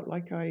felt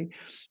like I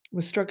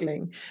was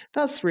struggling.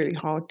 That's really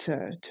hard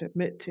to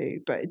admit to,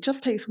 but it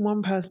just takes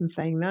one person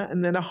saying that,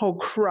 and then a whole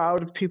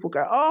crowd of people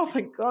go, oh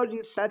my God,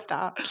 you said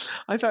that.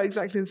 I felt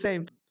exactly the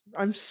same.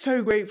 I'm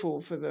so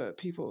grateful for the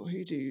people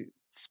who do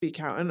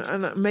speak out,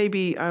 and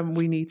maybe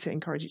we need to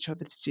encourage each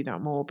other to do that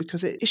more,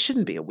 because it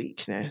shouldn't be a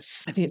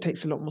weakness. I think it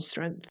takes a lot more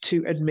strength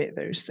to admit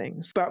those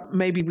things, but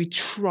maybe we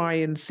try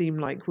and seem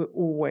like we're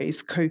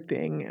always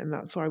coping, and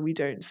that's why we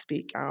don't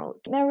speak out.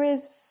 There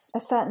is a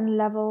certain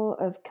level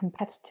of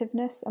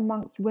competitiveness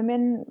amongst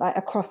women, like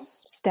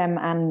across STEM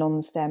and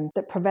non-STEM,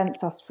 that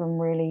prevents us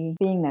from really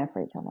being there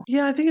for each other.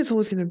 Yeah, I think it's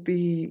always going to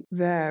be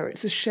there.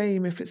 It's a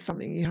shame if it's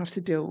something you have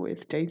to deal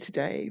with day to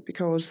day,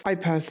 because I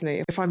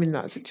personally, if I'm in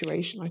that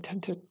situation, I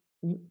tend to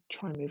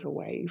try and move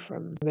away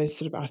from those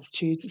sort of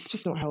attitudes. It's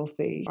just not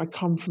healthy. I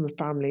come from a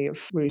family of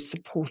really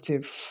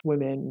supportive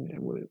women.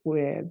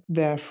 We're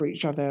there for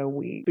each other.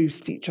 We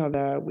boost each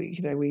other.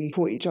 We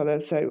support each other.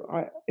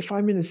 So if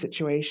I'm in a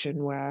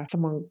situation where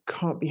someone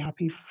can't be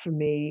happy for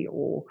me,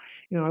 or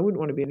I wouldn't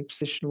want to be in a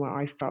position where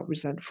I felt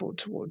resentful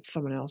towards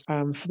someone else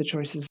for the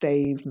choices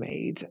they've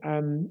made. I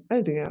don't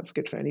think that's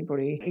good for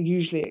anybody.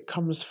 Usually it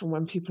comes from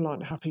when people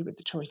aren't happy with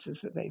the choices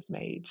that they've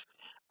made.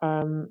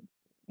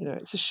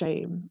 It's a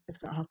shame if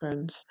that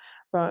happens.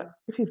 But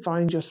if you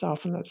find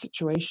yourself in that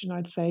situation,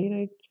 I'd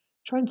say,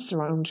 try and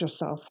surround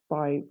yourself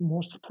by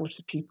more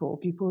supportive people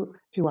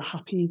who are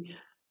happy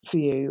for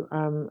you.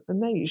 And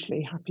they're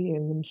usually happy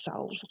in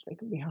themselves if they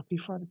can be happy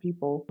for other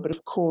people. But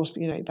of course,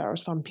 there are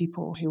some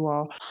people who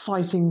are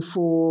fighting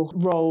for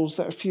roles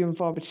that are few and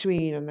far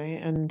between,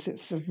 and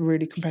it's a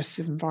really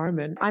competitive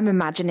environment. I'm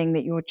imagining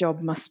that your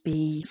job must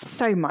be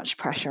so much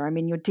pressure. I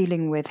mean, you're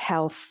dealing with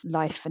health,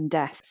 life and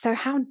death. So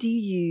how do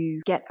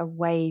you get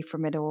away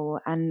from it all?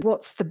 And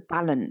what's the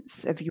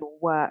balance of your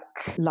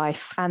work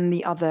life and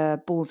the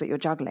other balls that you're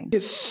juggling?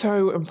 It's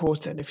so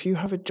important. If you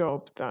have a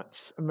job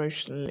that's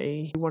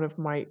emotionally one of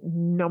my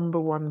number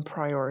one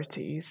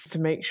priorities, to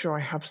make sure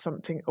I have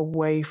something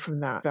away from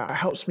that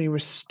helps me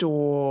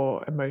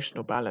restore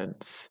emotional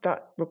balance.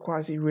 That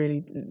requires you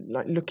really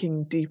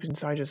looking deep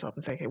inside yourself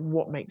and saying, okay,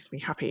 what makes me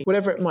happy?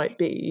 Whatever it might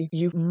be,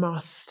 you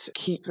must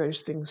keep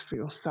those things for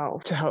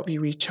yourself to help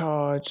you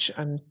recharge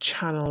and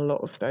channel a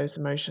lot of those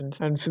emotions.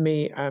 And for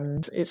me,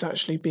 it's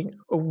actually being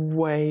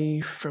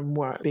away from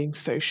work, being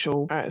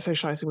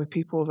socializing with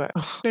people that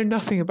know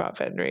nothing about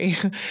veterinary.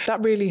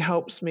 That really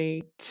helps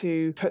me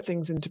to put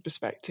things into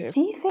perspective.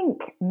 Do you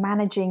think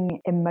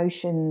managing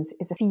emotions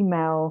is a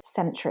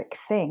female-centric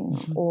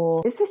thing,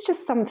 or is this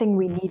just something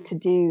we need to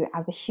do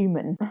as a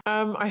human?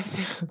 I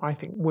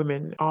think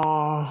women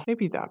are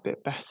maybe that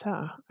bit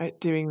better at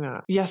doing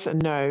that. Yes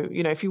and no.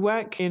 If you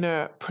work in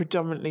a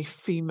predominantly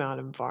female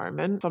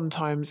environment,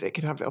 sometimes it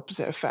can have the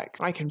opposite effect.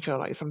 I can feel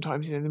like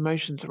sometimes the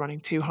emotions are running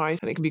too high,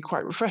 and it can be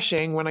quite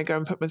refreshing when I go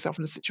and put myself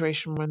in a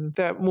situation when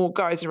there are more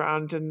guys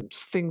around and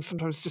things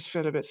sometimes just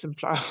feel a bit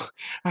simpler.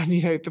 And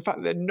the fact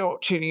that they're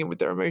not tuning in with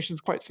their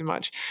emotions quite so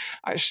much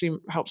actually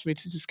helps me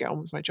to just get on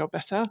with my job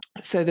better.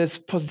 So there's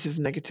positives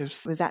and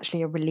negatives. It was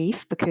actually a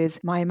relief because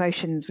my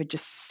emotions were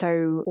just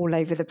so all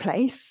over the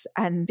place,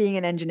 and being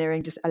in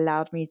engineering just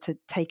allowed me to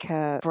take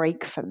a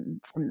break from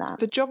that.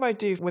 The job I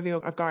do, whether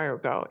you're a guy or a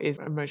girl, is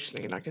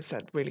emotionally, like I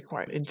said, really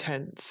quite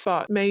intense.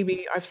 But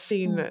maybe I've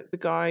seen that the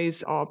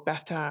guys are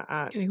better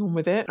at getting on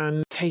with it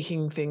and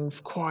taking things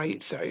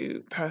quite so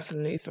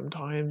personally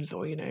sometimes,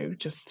 or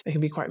just they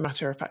can be quite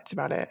matter of fact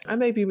about it. And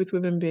maybe with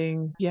women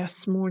being,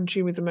 yes, more in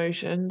tune with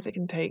emotions, they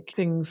can take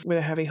things with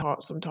a heavy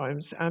heart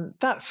sometimes. And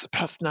that's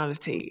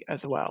personality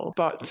as well.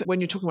 But when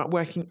you're talking about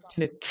working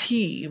in a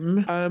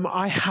team,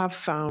 I have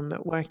found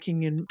that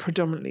working in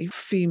predominantly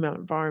female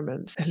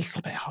environments is a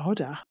little bit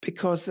harder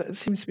because there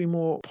seems to be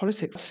more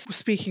politics.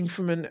 Speaking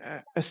from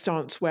a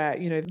stance where,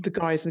 the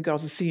guys and the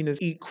girls are seen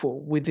as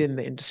equal within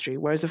the industry.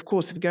 Whereas, of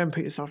course, if you go and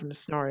put yourself in a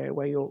scenario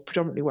where you're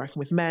predominantly working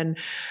with men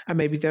and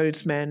maybe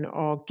those men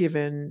are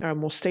given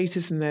more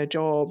status in their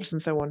jobs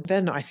and so on,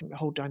 then I think the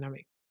whole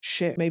dynamic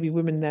shit. Maybe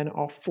women then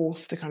are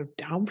forced to kind of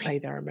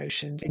downplay their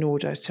emotions in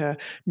order to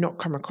not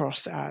come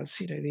across as,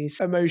 these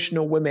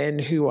emotional women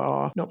who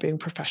are not being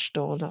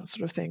professional and that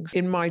sort of things.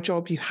 In my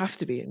job, you have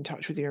to be in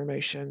touch with your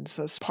emotions.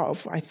 That's part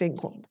of, I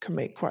think, what can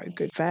make quite a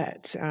good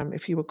vet.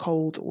 If you were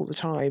cold all the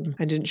time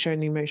and didn't show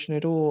any emotion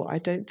at all, I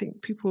don't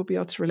think people would be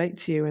able to relate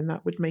to you, and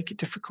that would make it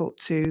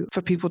difficult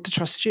for people to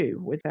trust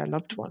you with their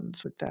loved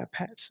ones, with their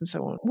pets and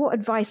so on. What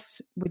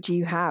advice would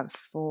you have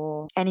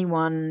for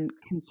anyone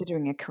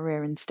considering a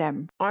career in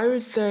STEM? I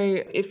would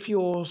say if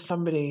you're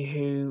somebody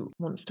who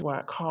wants to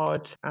work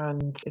hard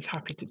and is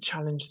happy to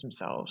challenge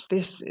themselves,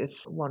 this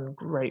is one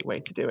great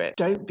way to do it.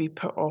 Don't be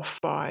put off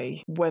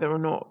by whether or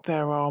not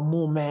there are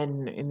more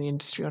men in the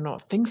industry or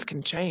not. Things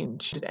can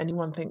change. Did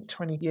anyone think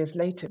 20 years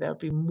later there'll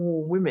be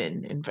more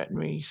women in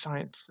veterinary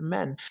science than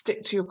men?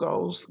 Stick to your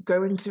goals.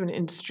 Go into an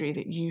industry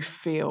that you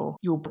feel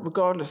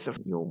regardless of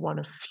you're one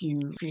of few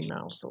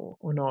females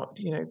or not,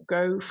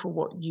 go for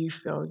what you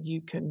feel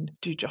you can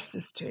do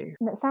justice to.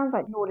 And it sounds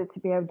like in order to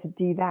be able to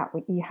do that,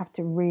 you have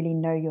to really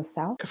know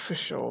yourself. For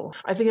sure.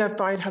 I think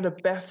if I'd had a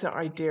better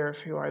idea of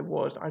who I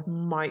was, I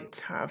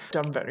might have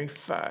done veterinary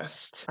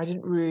first. I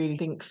didn't really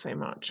think so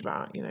much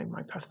about,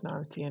 my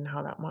personality and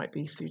how that might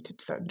be suited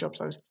to certain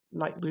jobs. I was,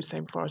 like we were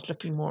saying before, I was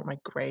looking more at my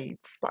grades.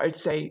 But I'd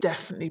say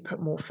definitely put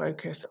more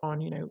focus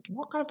on,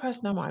 what kind of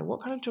person am I?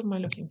 What kind of job am I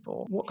looking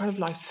for? What kind of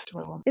life do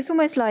I want? It's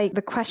almost like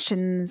the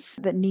questions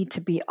that need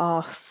to be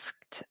asked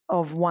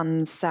of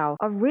oneself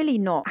are really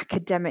not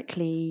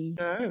academically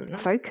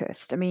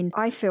focused. I mean,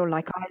 I feel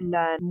like I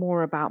learn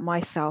more about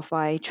myself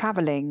by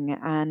traveling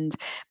and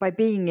by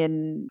being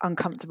in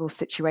uncomfortable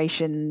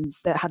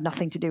situations that had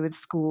nothing to do with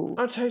school.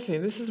 Oh, totally.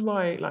 This is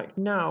why,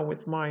 now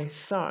with my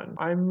son,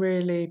 I'm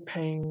really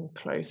paying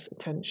close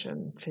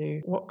attention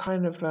to what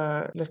kind of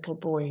a little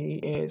boy he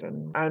is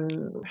and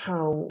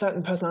how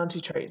certain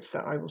personality traits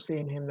that I will see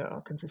in him that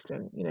are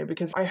consistent,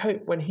 because I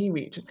hope when he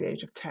reaches the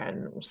age of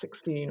 10 or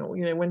 16 or,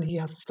 when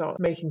he has to start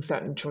making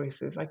certain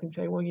choices, I can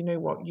say, well, you know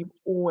what, you've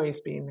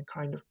always been the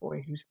kind of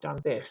boy who's done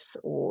this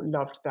or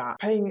loved that.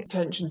 Paying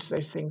attention to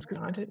those things,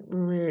 because I didn't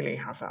really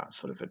have that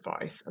sort of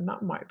advice, and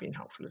that might have been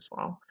helpful as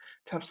well,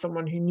 to have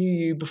someone who knew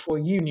you before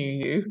you knew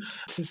you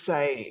to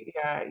say,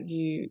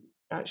 you've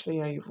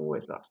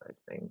always loved those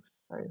things.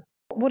 So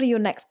what are your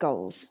next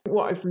goals?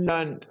 What I've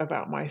learned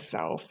about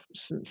myself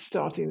since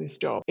starting this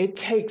job, it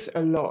takes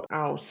a lot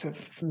out of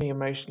me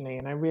emotionally.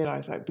 And I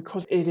realise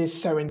because it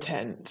is so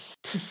intense,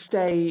 to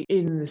stay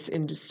in this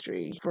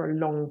industry for a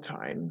long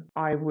time,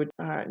 I would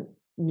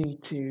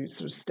need to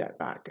sort of step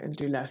back and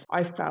do less.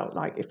 I felt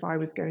like if I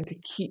was going to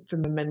keep the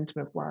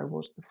momentum of where I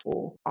was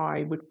before,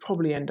 I would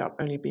probably end up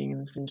only being in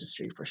this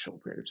industry for a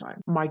short period of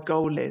time. My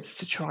goal is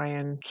to try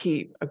and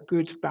keep a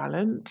good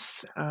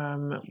balance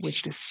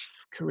with this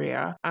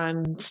career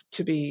and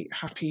to be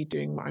happy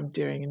doing what I'm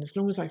doing. And as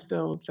long as I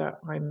feel that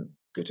I'm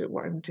good at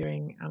what I'm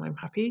doing and I'm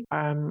happy,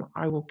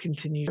 I will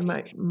continue.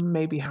 I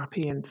may be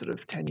happy in sort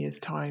of 10 years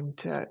time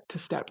to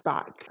step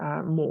back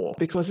more,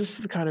 because this is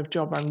the kind of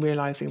job I'm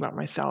realizing about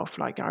myself.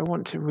 Like, I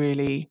want to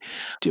really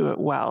do it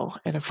well,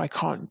 and if I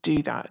can't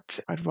do that,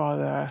 I'd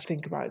rather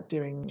think about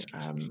doing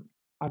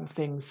other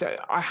things. So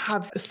I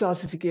have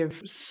started to give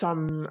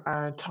some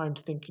time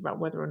to thinking about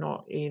whether or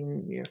not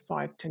in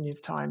 5-10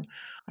 years time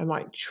I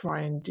might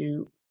try and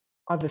do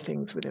other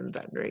things within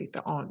veterinary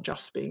that aren't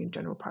just being in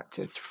general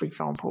practice. For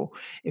example,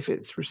 if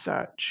it's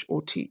research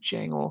or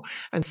teaching,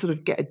 and sort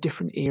of get a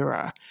different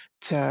era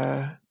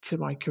to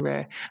my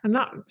career. And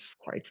that's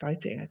quite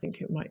exciting. I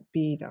think it might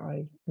be that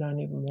I learn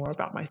even more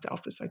about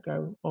myself as I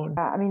go on.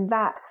 I mean,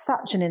 that's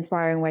such an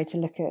inspiring way to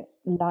look at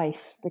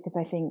life, because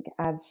I think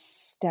as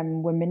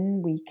STEM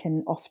women, we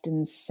can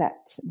often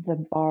set the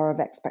bar of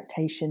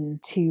expectation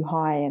too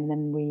high, and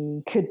then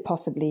we could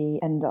possibly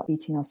end up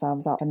beating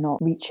ourselves up and not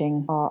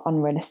reaching our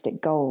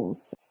unrealistic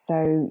goals.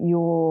 So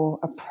your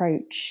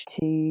approach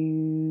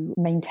to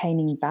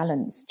maintaining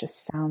balance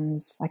just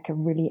sounds like a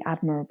really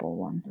admirable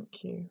one.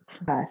 Thank you.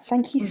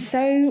 Thank you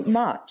so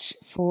much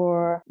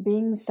for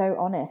being so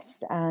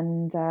honest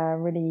and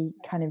really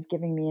kind of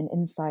giving me an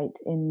insight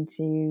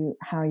into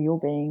how you're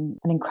being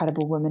an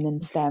incredible woman in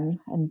STEM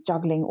and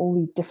juggling all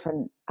these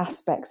different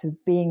aspects of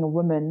being a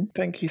woman.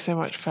 Thank you so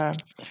much for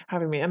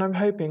having me. And I'm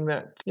hoping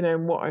that,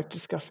 in what I've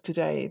discussed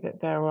today, that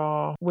there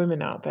are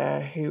women out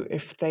there who,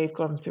 if they've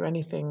gone through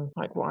anything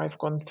like what I've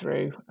gone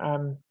through,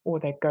 or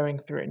they're going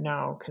through it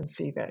now, can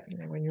see that,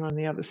 when you're on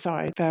the other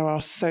side, there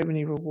are so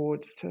many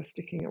rewards to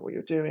sticking at what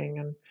you're doing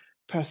and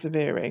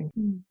persevering.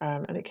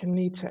 And it can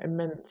lead to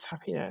immense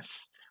happiness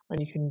when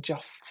you can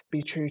just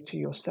be true to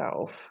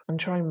yourself and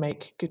try and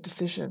make good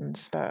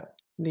decisions that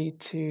lead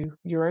to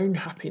your own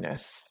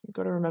happiness. You've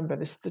got to remember,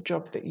 this is the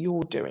job that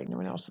you're doing. No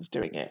one else is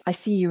doing it. I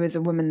see you as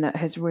a woman that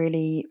has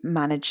really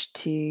managed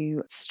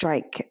to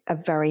strike a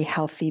very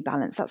healthy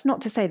balance. That's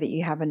not to say that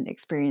you haven't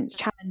experienced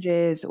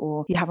challenges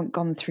or you haven't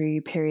gone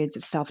through periods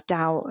of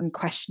self-doubt and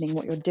questioning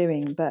what you're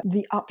doing. But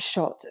the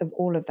upshot of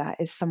all of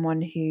that is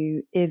someone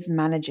who is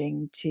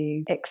managing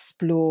to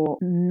explore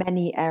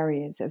many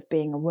areas of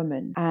being a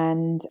woman.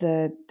 And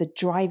the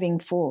driving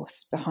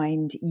force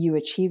behind you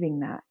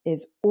achieving that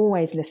is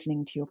always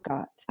listening to your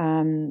gut,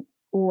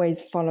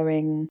 always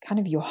following kind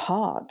of your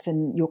heart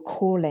and your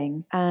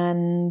calling,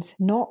 and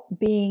not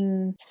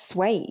being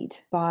swayed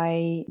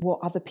by what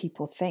other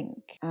people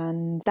think.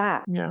 And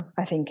that,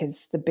 I think,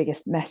 is the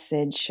biggest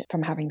message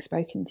from having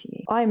spoken to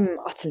you. I'm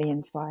utterly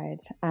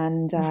inspired,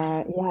 and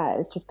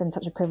it's just been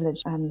such a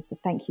privilege. So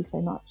thank you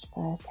so much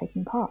for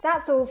taking part.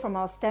 That's all from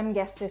our STEM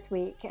guest this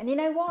week. And you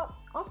know what?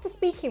 After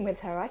speaking with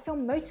her, I feel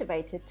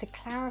motivated to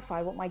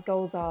clarify what my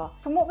goals are.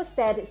 From what was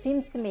said, it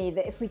seems to me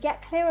that if we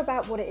get clear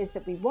about what it is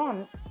that we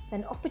want,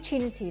 then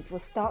opportunities will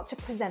start to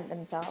present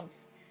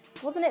themselves.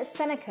 Wasn't it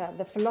Seneca,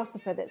 the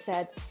philosopher, that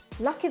said,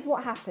 "Luck is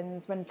what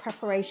happens when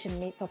preparation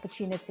meets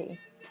opportunity"?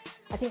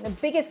 I think the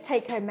biggest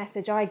take-home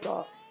message I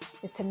got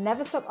is to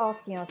never stop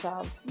asking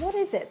ourselves, what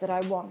is it that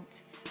I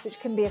want? Which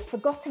can be a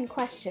forgotten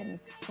question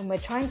when we're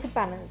trying to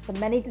balance the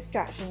many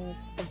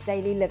distractions of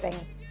daily living.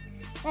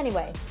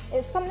 Anyway,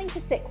 it's something to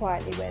sit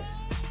quietly with.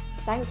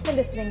 Thanks for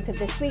listening to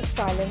this week's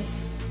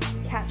Scilence.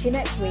 Catch you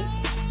next week.